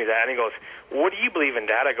tells me that, and he goes, what do you believe in,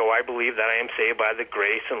 Dad? I go, I believe that I am saved by the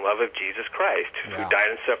grace and love of Jesus Christ, who died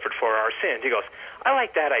and suffered for our sins. He goes, I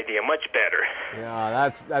like that idea much better.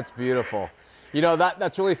 Yeah, that's beautiful.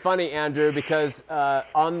 That's really funny, Andrew, because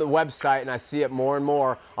on the website, and I see it more and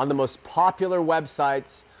more, on the most popular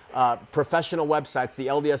websites, professional websites, the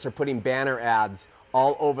LDS are putting banner ads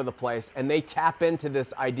all over the place, and they tap into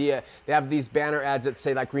this idea. They have these banner ads that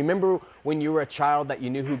say, like, remember when you were a child that you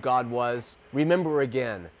knew who God was? Remember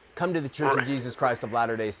again. Come to the Church of Jesus Christ of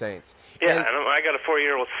Latter-day Saints. Yeah, and I got a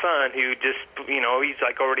 4-year-old son who just, he's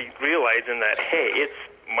like already realizing that, hey, it's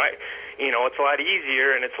a lot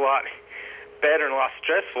easier and it's a lot better and a lot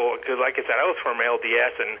stressful, because like I said, I was from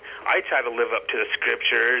LDS, and I try to live up to the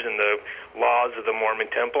scriptures and the laws of the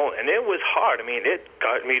Mormon temple, and it was hard. I mean, it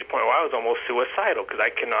got me to the point where I was almost suicidal because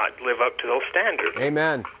I cannot live up to those standards.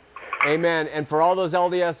 Amen. Amen. And for all those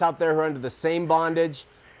LDS out there who are under the same bondage,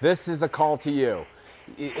 this is a call to you.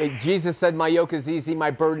 Jesus said, my yoke is easy,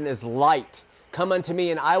 my burden is light. Come unto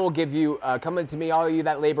me, and I will give you, come unto me, all you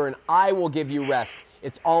that labor, and I will give you rest.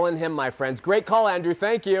 It's all in him, my friends. Great call, Andrew.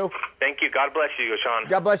 Thank you. Thank you. God bless you, Sean.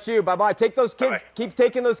 God bless you. Bye-bye. Take those kids. Bye-bye. Keep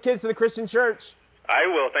taking those kids to the Christian church. I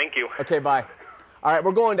will. Thank you. Okay, bye. All right,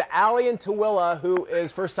 we're going to Allie in Tooele, who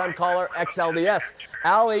is first-time caller, ex-LDS.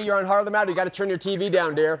 Allie, you're on Heart of the Matter. You got to turn your TV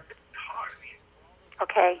down, dear.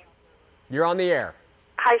 Okay. You're on the air.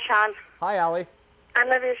 Hi, Sean. Hi, Allie. I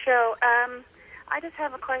love your show. I just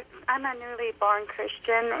have a question. I'm a newly born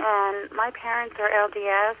Christian, and my parents are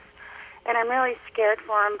LDS, and I'm really scared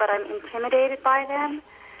for them, but I'm intimidated by them,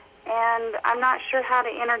 and I'm not sure how to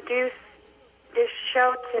introduce this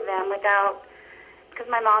show to them without, because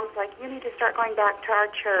my mom's like, you need to start going back to our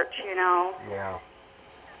church, Yeah.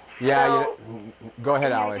 Yeah, So, go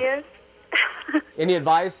ahead, Any Allie. ideas? Any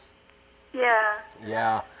advice? Yeah.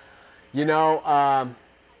 Yeah.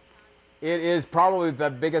 It is probably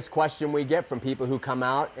the biggest question we get from people who come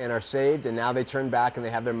out and are saved, and now they turn back and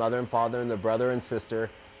they have their mother and father and their brother and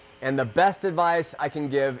sister. And the best advice I can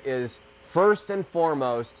give is, first and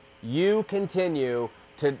foremost, you continue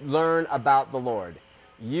to learn about the Lord.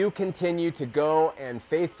 You continue to go and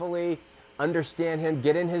faithfully understand Him,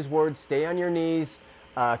 get in His Word, stay on your knees,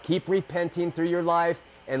 keep repenting through your life,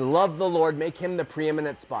 and love the Lord. Make Him the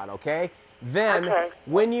preeminent spot, okay? Then,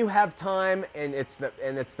 when you have time and it's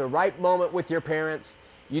the right moment with your parents,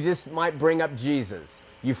 you just might bring up Jesus.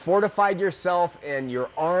 You fortified yourself and you're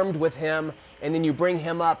armed with Him, and then you bring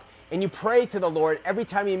Him up and you pray to the Lord every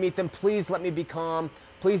time you meet them. Please let me be calm.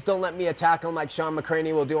 Please don't let me attack them like Sean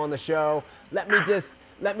McCraney will do on the show. Let me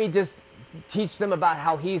just teach them about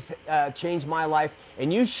how He's changed my life.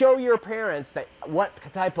 And you show your parents that what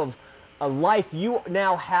type of a life you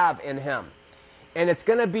now have in Him. And it's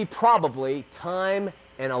going to be probably time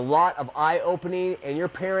and a lot of eye-opening, and your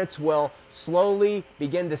parents will slowly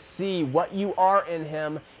begin to see what you are in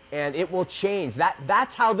Him, and it will change.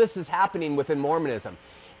 That's how this is happening within Mormonism,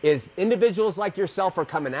 is individuals like yourself are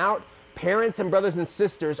coming out, parents and brothers and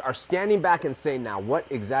sisters are standing back and saying, now what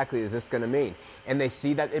exactly is this going to mean? And they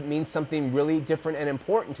see that it means something really different and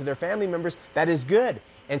important to their family members that is good.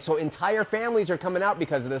 And so entire families are coming out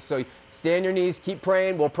because of this. So stay on your knees, keep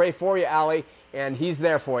praying. We'll pray for you, Allie. And He's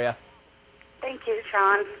there for you. Thank you,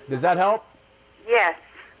 Sean. Does that help? Yes.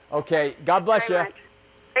 Okay. God bless you. Very much.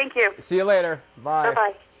 Thank you. See you later. Bye.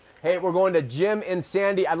 Bye-bye. Hey, we're going to Jim and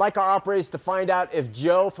Sandy. I'd like our operators to find out if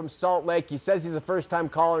Joe from Salt Lake, he says he's a first-time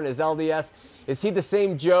caller in his LDS. Is he the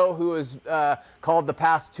same Joe who was called the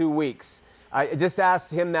past 2 weeks? I just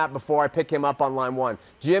asked him that before I pick him up on line 1.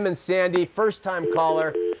 Jim and Sandy, first-time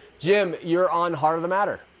caller. Jim, you're on Heart of the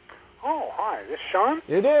Matter. Oh, hi. This Sean?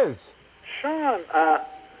 It is. Sean,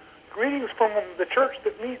 greetings from the church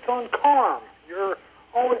that meets on Carm. You're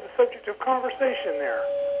always the subject of conversation there.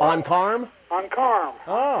 On Carm? On Carm.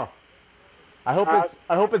 Oh. I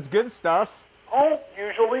hope it's good stuff. Oh,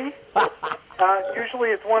 usually. Usually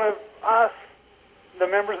it's one of us, the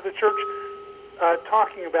members of the church,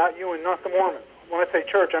 talking about you and not the Mormons. When I say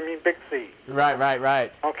church, I mean Big C.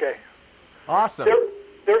 Right. Okay. Awesome.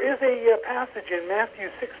 There is a passage in Matthew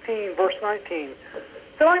 16, verse 19,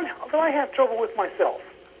 that I have trouble with myself.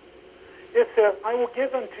 It says, I will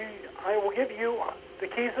give you the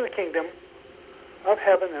keys of the kingdom of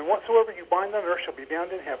heaven, and whatsoever you bind on earth shall be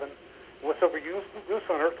bound in heaven, and whatsoever you loose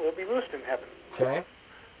on earth will be loosed in heaven. Okay.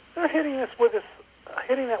 They're hitting that with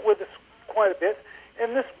us quite a bit,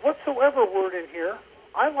 and this whatsoever word in here,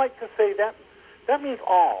 I like to say that means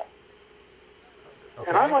all. Okay.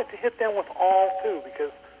 And I like to hit them with all too,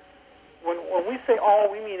 because when we say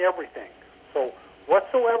all, we mean everything. So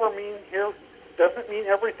whatsoever mean here doesn't mean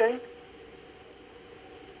everything.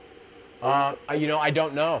 I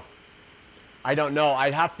don't know.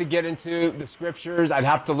 I'd have to get into the scriptures. I'd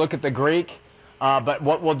have to look at the Greek. But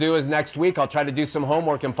what we'll do is next week I'll try to do some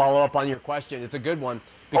homework and follow up on your question. It's a good one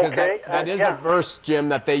because that is a verse, Jim,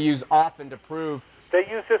 that they use often to prove. They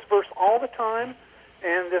use this verse all the time,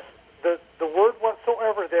 and the word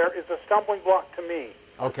whatsoever there is a stumbling block to me.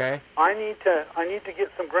 Okay. I need to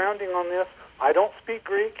get some grounding on this. I don't speak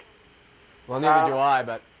Greek. Well, neither do I,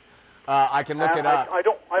 but I can look it up. I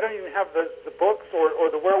don't even have the books or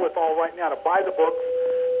the wherewithal right now to buy the books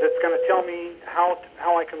that's going to tell me how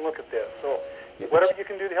I can look at this. So whatever you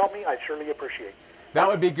can do to help me, I surely appreciate. That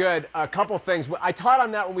would be good. A couple things. I taught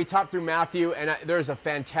on that when we taught through Matthew, and there's a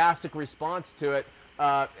fantastic response to it,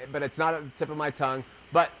 but it's not at the tip of my tongue.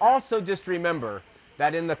 But also just remember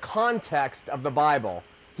that in the context of the Bible,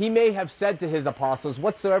 he may have said to his apostles,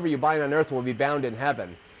 whatsoever you bind on earth will be bound in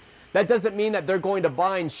heaven. That doesn't mean that they're going to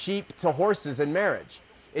bind sheep to horses in marriage.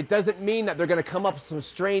 It doesn't mean that they're going to come up with some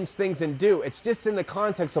strange things and do. It's just in the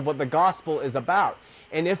context of what the gospel is about.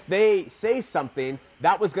 And if they say something,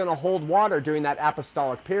 that was going to hold water during that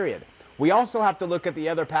apostolic period. We also have to look at the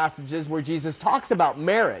other passages where Jesus talks about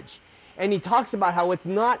marriage. And he talks about how it's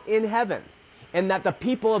not in heaven. And that the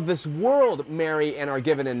people of this world marry and are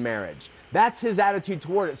given in marriage. That's his attitude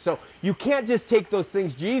toward it. So you can't just take those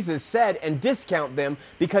things Jesus said and discount them,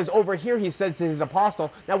 because over here he says to his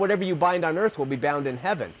apostle, now whatever you bind on earth will be bound in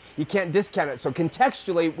heaven. You can't discount it. So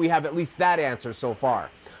contextually, we have at least that answer so far.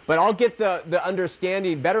 But I'll get the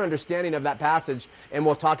better understanding of that passage, and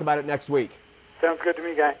we'll talk about it next week. Sounds good to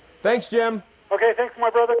me, Guy. Thanks, Jim. Okay, thanks, my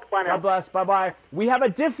brother. Bye now. God bless. Bye-bye. We have a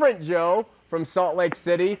different Joe from Salt Lake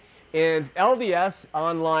City in LDS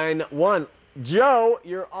on line 1. Joe,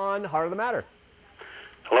 you're on Heart of the Matter.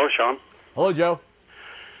 Hello, Sean. Hello, Joe.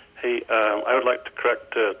 Hey, I would like to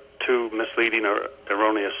correct 2 misleading or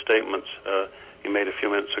erroneous statements you made a few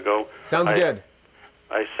minutes ago. Sounds good.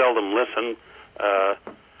 I seldom listen,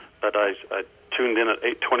 but I tuned in at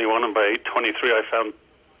 8:21, and by 8:23 I found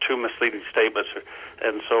 2 misleading statements,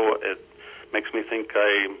 and so it makes me think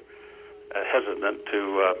I'm hesitant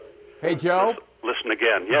to hey, Joe? Listen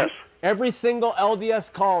again. Yes. Every single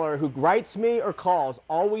LDS caller who writes me or calls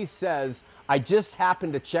always says, I just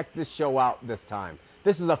happened to check this show out this time.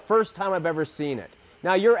 This is the first time I've ever seen it.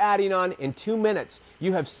 Now you're adding on, in 2 minutes,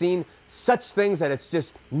 you have seen such things that it's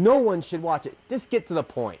just, no one should watch it. Just get to the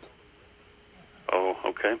point. Oh,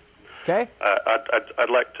 okay. Okay? I'd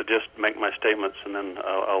like to just make my statements, and then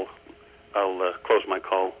I'll close my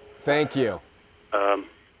call. Thank you.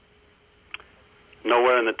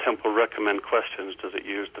 Nowhere in the temple recommend questions does it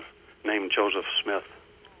use the name Joseph Smith.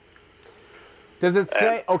 Does it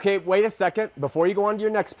say, okay, wait a second, before you go on to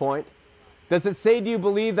your next point, does it say, do you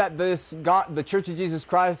believe that the Church of Jesus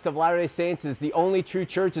Christ of Latter-day Saints is the only true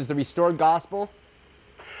church, is the restored gospel?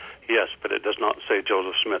 Yes, but it does not say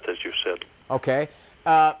Joseph Smith, as you said. Okay.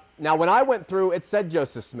 Now, when I went through, it said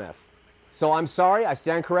Joseph Smith. So I'm sorry, I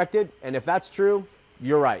stand corrected, and if that's true,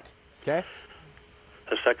 you're right. Okay?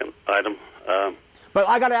 The second item. But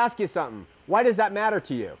I got to ask you something. Why does that matter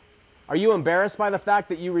to you? Are you embarrassed by the fact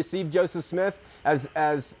that you received Joseph Smith as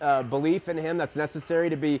belief in him that's necessary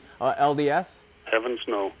to be LDS? Heavens,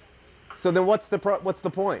 no. So then what's the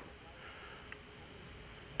point?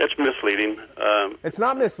 It's misleading. It's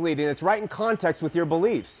not misleading. It's right in context with your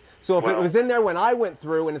beliefs. So if it was in there when I went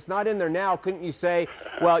through and it's not in there now, couldn't you say,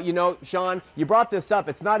 well, you know, Sean, you brought this up.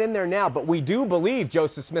 It's not in there now, but we do believe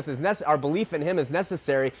Joseph Smith is our belief in him is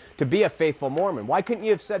necessary to be a faithful Mormon. Why couldn't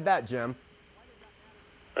you have said that, Jim?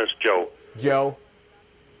 That's Joe. Joe.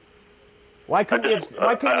 Why couldn't you?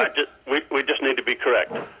 We just need to be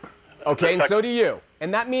correct. Okay, and so do you.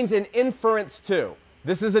 And that means an inference too.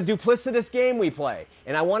 This is a duplicitous game we play,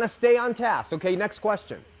 and I want to stay on task. Okay, next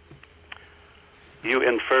question. You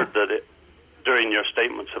inferred that during your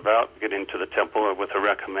statements about getting to the temple or with a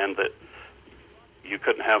recommend that you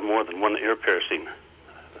couldn't have more than 1 ear piercing.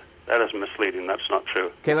 That is misleading. That's not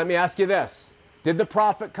true. Okay, let me ask you this. Did the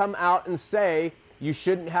prophet come out and say you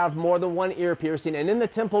shouldn't have more than 1 ear piercing? And in the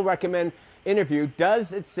temple recommend interview,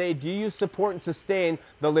 does it say, do you support and sustain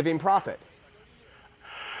the living prophet?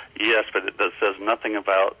 Yes, but it says nothing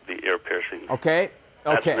about the ear piercing. Okay.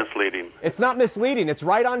 Okay. That's misleading. It's not misleading. It's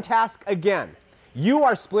right on task again. You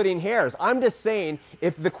are splitting hairs. I'm just saying,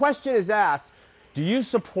 if the question is asked, do you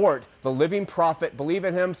support the living prophet, believe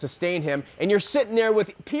in him, sustain him, and you're sitting there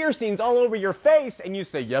with piercings all over your face, and you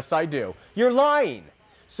say, yes, I do, you're lying.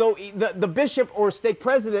 So the bishop or stake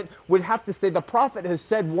president would have to say the prophet has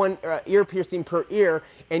said 1 ear piercing per ear,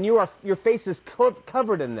 and your face is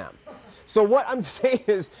covered in them. So what I'm saying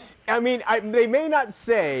is, I mean, they may not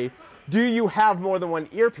say, do you have more than 1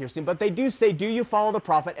 ear piercing, but they do say, do you follow the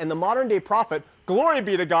prophet? And the modern day prophet, glory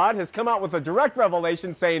be to God, has come out with a direct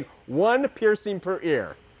revelation saying 1 piercing per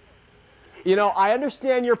ear. You know, I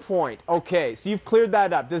understand your point. Okay, so you've cleared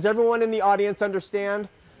that up. Does everyone in the audience understand?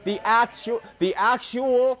 The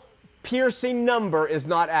actual piercing number is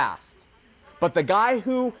not asked. But the guy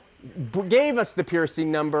who gave us the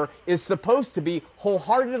piercing number is supposed to be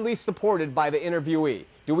wholeheartedly supported by the interviewee.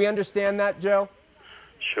 Do we understand that, Joe?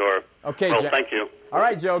 Sure. Okay, well, thank you. All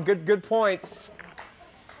right, Joe, good points.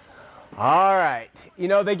 All right. You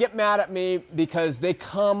know, they get mad at me because they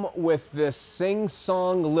come with this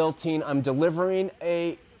sing-song lilting. I'm delivering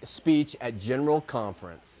a speech at General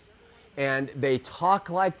Conference. And they talk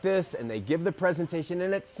like this, and they give the presentation,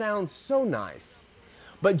 and it sounds so nice.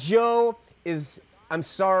 But Joe is, I'm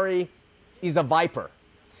sorry, he's a viper.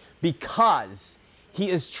 Because he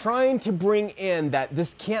is trying to bring in that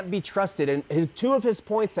this can't be trusted. And two of his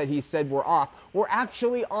points that he said were off were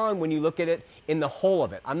actually on when you look at it in the whole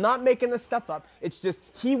of it. I'm not making this stuff up. It's just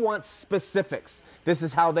he wants specifics. This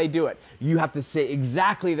is how they do it. You have to say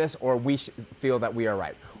exactly this or we feel that we are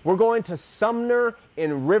right. We're going to Sumner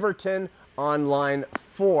in Riverton on line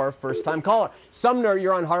 4, first-time caller. Sumner,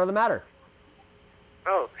 you're on Heart of the Matter.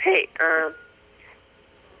 Oh, hey. I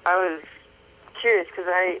was curious because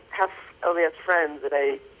I have LDS friends that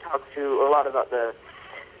I talk to a lot about the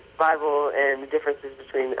Bible and the differences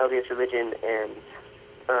between the LDS religion and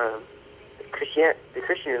the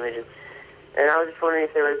Christian religion. And I was just wondering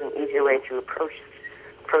if there was an easier way to approach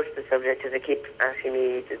the subject, because they keep asking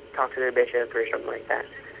me to talk to their bishop or something like that.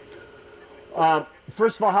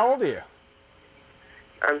 First of all, how old are you?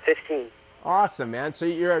 I'm 15. Awesome, man. So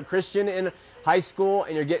you're a Christian in high school,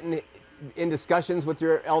 and you're getting in discussions with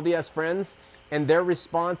your LDS friends, and their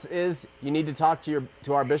response is, you need to talk to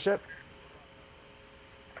our bishop?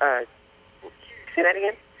 Say that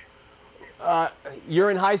again?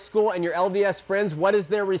 You're in high school, and your LDS friends, what is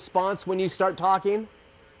their response when you start talking?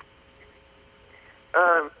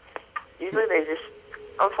 Usually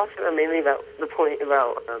I'll talk to them mainly about the point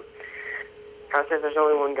about how it says there's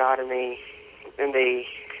only one God, and they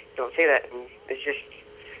don't say that, and it's just,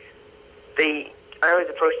 I always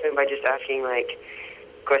approach them by just asking, like,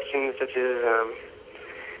 questions such as,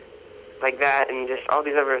 like that, and just all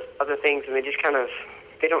these other things, and they just kind of,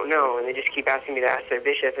 they don't know, and they just keep asking me to ask their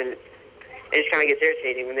bishop, and it just kind of gets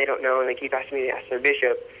irritating when they don't know, and they keep asking me to ask their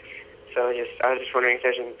bishop. So I was just wondering if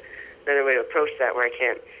there's another way to approach that where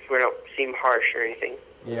I don't seem harsh or anything.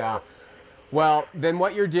 Yeah. Well, then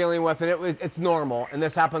what you're dealing with, and it's normal, and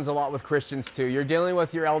this happens a lot with Christians too, you're dealing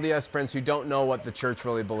with your LDS friends who don't know what the church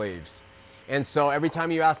really believes. And so every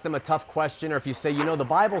time you ask them a tough question, or if you say, you know, the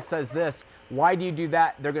Bible says this, why do you do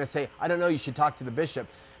that? They're going to say, I don't know, you should talk to the bishop.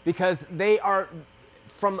 Because they are,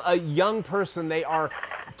 from a young person, they are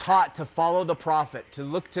taught to follow the prophet, to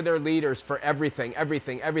look to their leaders for everything,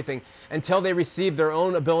 until they receive their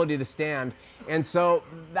own ability to stand. And so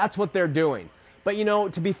that's what they're doing. But, you know,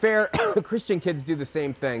 to be fair, Christian kids do the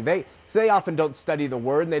same thing. They often don't study the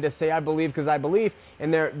Word, and they just say, I believe because I believe.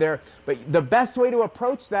 And but the best way to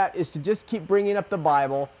approach that is to just keep bringing up the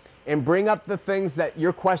Bible and bring up the things that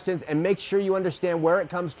your questions, and make sure you understand where it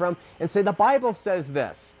comes from, and say, the Bible says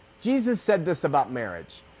this. Jesus said this about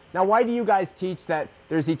marriage. Now, why do you guys teach that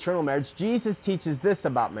there's eternal marriage? Jesus teaches this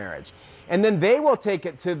about marriage. And then they will take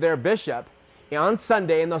it to their bishop on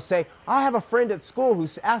Sunday, and they'll say, I have a friend at school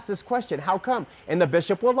who's asked this question, how come? And the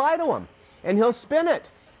bishop will lie to him, and he'll spin it,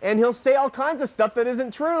 and he'll say all kinds of stuff that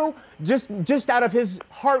isn't true, just out of his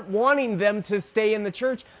heart wanting them to stay in the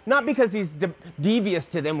church, not because he's devious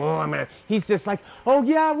to them. He's just like, oh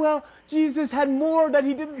yeah, well, Jesus had more that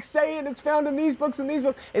he didn't say, and it's found in these books and these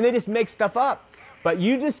books, and they just make stuff up. But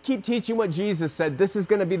you just keep teaching what Jesus said. This is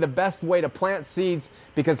going to be the best way to plant seeds,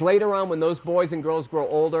 because later on when those boys and girls grow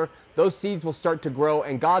older, those seeds will start to grow,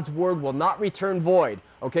 and God's word will not return void.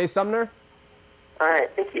 Okay, Sumner? All right,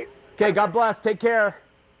 thank you. Okay, God bless. Take care.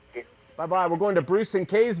 Bye-bye. We're going to Bruce in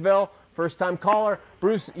Kaysville, first-time caller.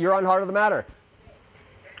 Bruce, you're on Heart of the Matter.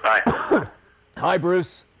 Hi. Hi,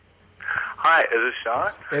 Bruce. Hi, is this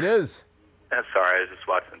Sean? It is. Sorry, I was just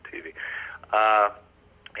watching TV.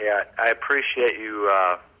 Yeah, I appreciate you.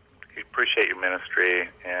 You appreciate your ministry,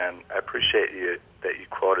 and I appreciate you that you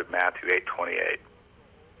quoted Matthew 8:28.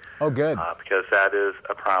 Oh, good. Because that is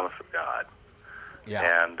a promise of God.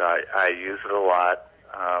 Yeah. And I use it a lot.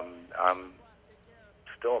 I'm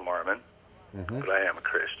still a Mormon, but I am a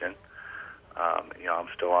Christian. You know, I'm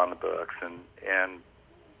still on the books, and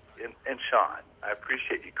Sean, I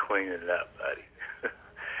appreciate you cleaning it up, buddy,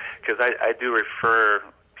 because I do refer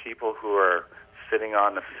people who are sitting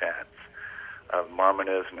on the fence of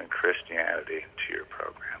Mormonism and Christianity to your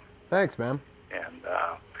program. Thanks, man. And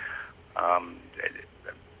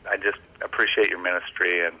I just appreciate your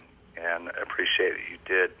ministry, and appreciate that you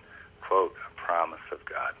did quote a promise of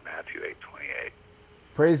God, Matthew 8:28.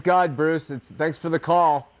 Praise God, Bruce. Thanks for the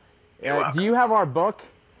call. Do you have our book?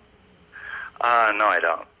 No, I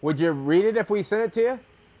don't. Would you read it if we sent it to you?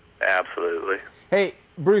 Absolutely. Hey,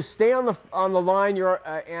 Bruce, stay on the line.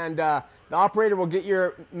 The operator will get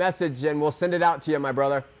your message and we'll send it out to you, my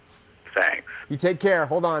brother. Thanks. You take care.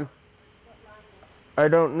 Hold on. I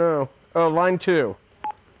don't know. Oh, line 2.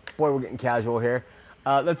 Boy, we're getting casual here.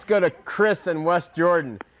 Let's go to Chris in West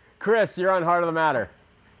Jordan. Chris, you're on Heart of the Matter.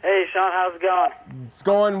 Hey, Sean, how's it going? It's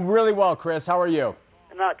going really well, Chris. How are you?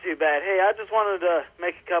 Not too bad. Hey, I just wanted to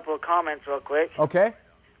make a couple of comments real quick. Okay.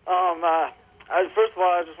 First of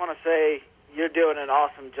all, I just want to say you're doing an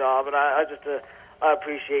awesome job, and I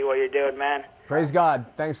appreciate what you're doing, man. Praise God.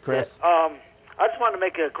 Thanks, Chris. I just wanted to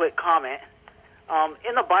make a quick comment.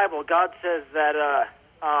 In the Bible, God says that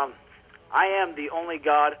I am the only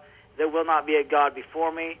God. There will not be a God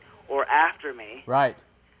before me or after me. Right.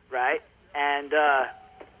 Right? And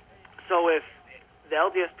so if the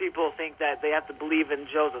LDS people think that they have to believe in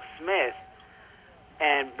Joseph Smith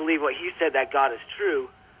and believe what he said, that God is true,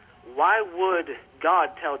 why would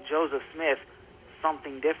God tell Joseph Smith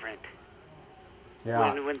something different?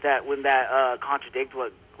 Yeah. Wouldn't that contradict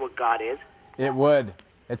what God is? It would.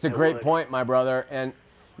 It's a great point, my brother. And,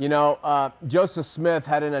 you know, Joseph Smith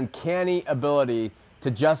had an uncanny ability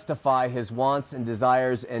to justify his wants and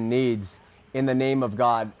desires and needs in the name of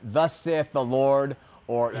God. Thus saith the Lord,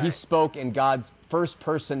 or he spoke in God's first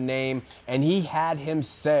person name, and he had him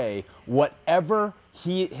say whatever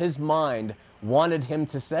his mind wanted him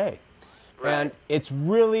to say. Right. And it's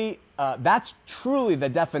really, that's truly the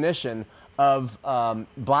definition of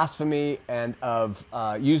blasphemy and of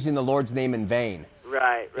using the Lord's name in vain.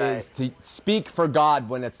 Right. Is to speak for God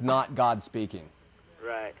when it's not God speaking.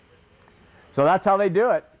 Right. So that's how they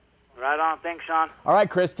do it. Right on. Thanks, Sean. All right,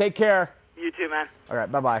 Chris, take care. You too, man. All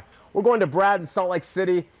right, bye-bye. We're going to Brad in Salt Lake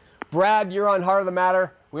City. Brad, you're on Heart of the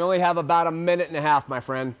Matter. We only have about a minute and a half, my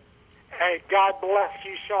friend. Hey, God bless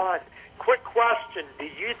you, Sean. Quick question. Do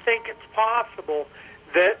you think it's possible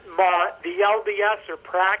that the LDS are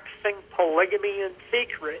practicing polygamy in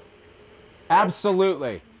secret?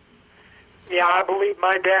 Absolutely. Yeah, I believe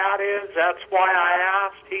my dad is. That's why I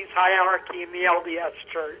asked. He's hierarchy in the LDS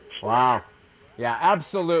church. Wow. Yeah,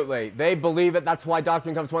 absolutely. They believe it. That's why Doctrine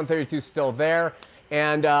and Covenants 132 is still there.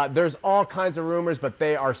 And there's all kinds of rumors, but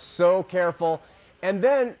they are so careful. And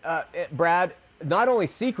then, Brad, not only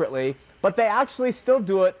secretly, but they actually still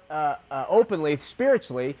do it openly,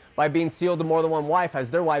 spiritually, by being sealed to more than one wife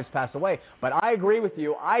as their wives pass away. But I agree with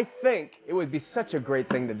you. I think it would be such a great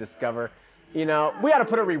thing to discover. You know, we ought to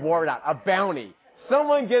put a reward out, a bounty.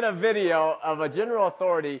 Someone get a video of a general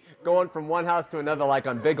authority going from one house to another, like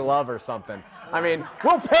on Big Love or something. I mean,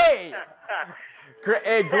 we'll pay.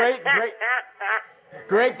 Hey,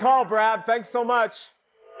 great call, Brad. Thanks so much.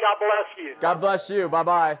 God bless you. God bless you.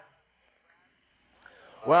 Bye-bye.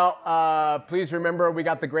 Well, please remember, we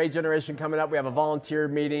got the Gray Generation coming up. We have a volunteer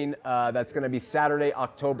meeting that's going to be Saturday,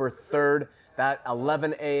 October 3rd, at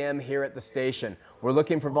 11 a.m. here at the station. We're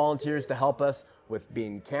looking for volunteers to help us with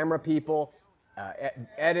being camera people,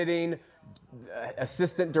 editing,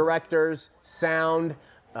 assistant directors, sound,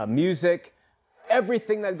 music,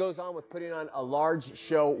 everything that goes on with putting on a large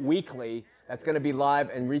show weekly that's going to be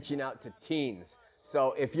live and reaching out to teens.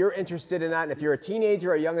 So if you're interested in that, and if you're a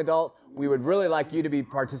teenager or a young adult, we would really like you to be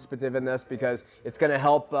participative in this, because it's going to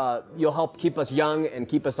help, you'll help keep us young and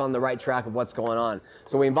keep us on the right track of what's going on.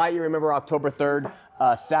 So we invite you, remember, October 3rd,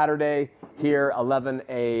 Saturday here, 11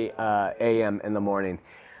 a.m. in the morning.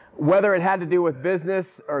 Whether it had to do with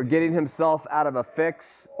business or getting himself out of a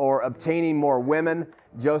fix or obtaining more women,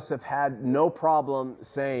 Joseph had no problem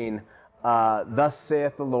saying, thus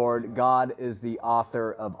saith the Lord, God is the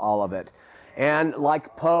author of all of it. And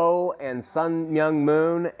like Poe and Sun Myung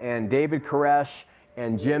Moon and David Koresh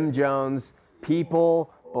and Jim Jones,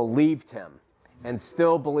 people believed him and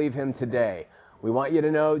still believe him today. We want you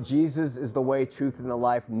to know Jesus is the way, truth, and the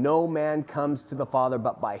life. No man comes to the Father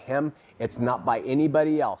but by him. It's not by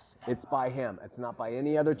anybody else. It's by him. It's not by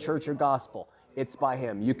any other church or gospel. It's by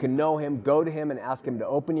him. You can know him, go to him, and ask him to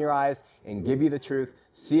open your eyes and give you the truth.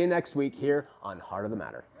 See you next week here on Heart of the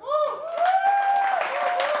Matter.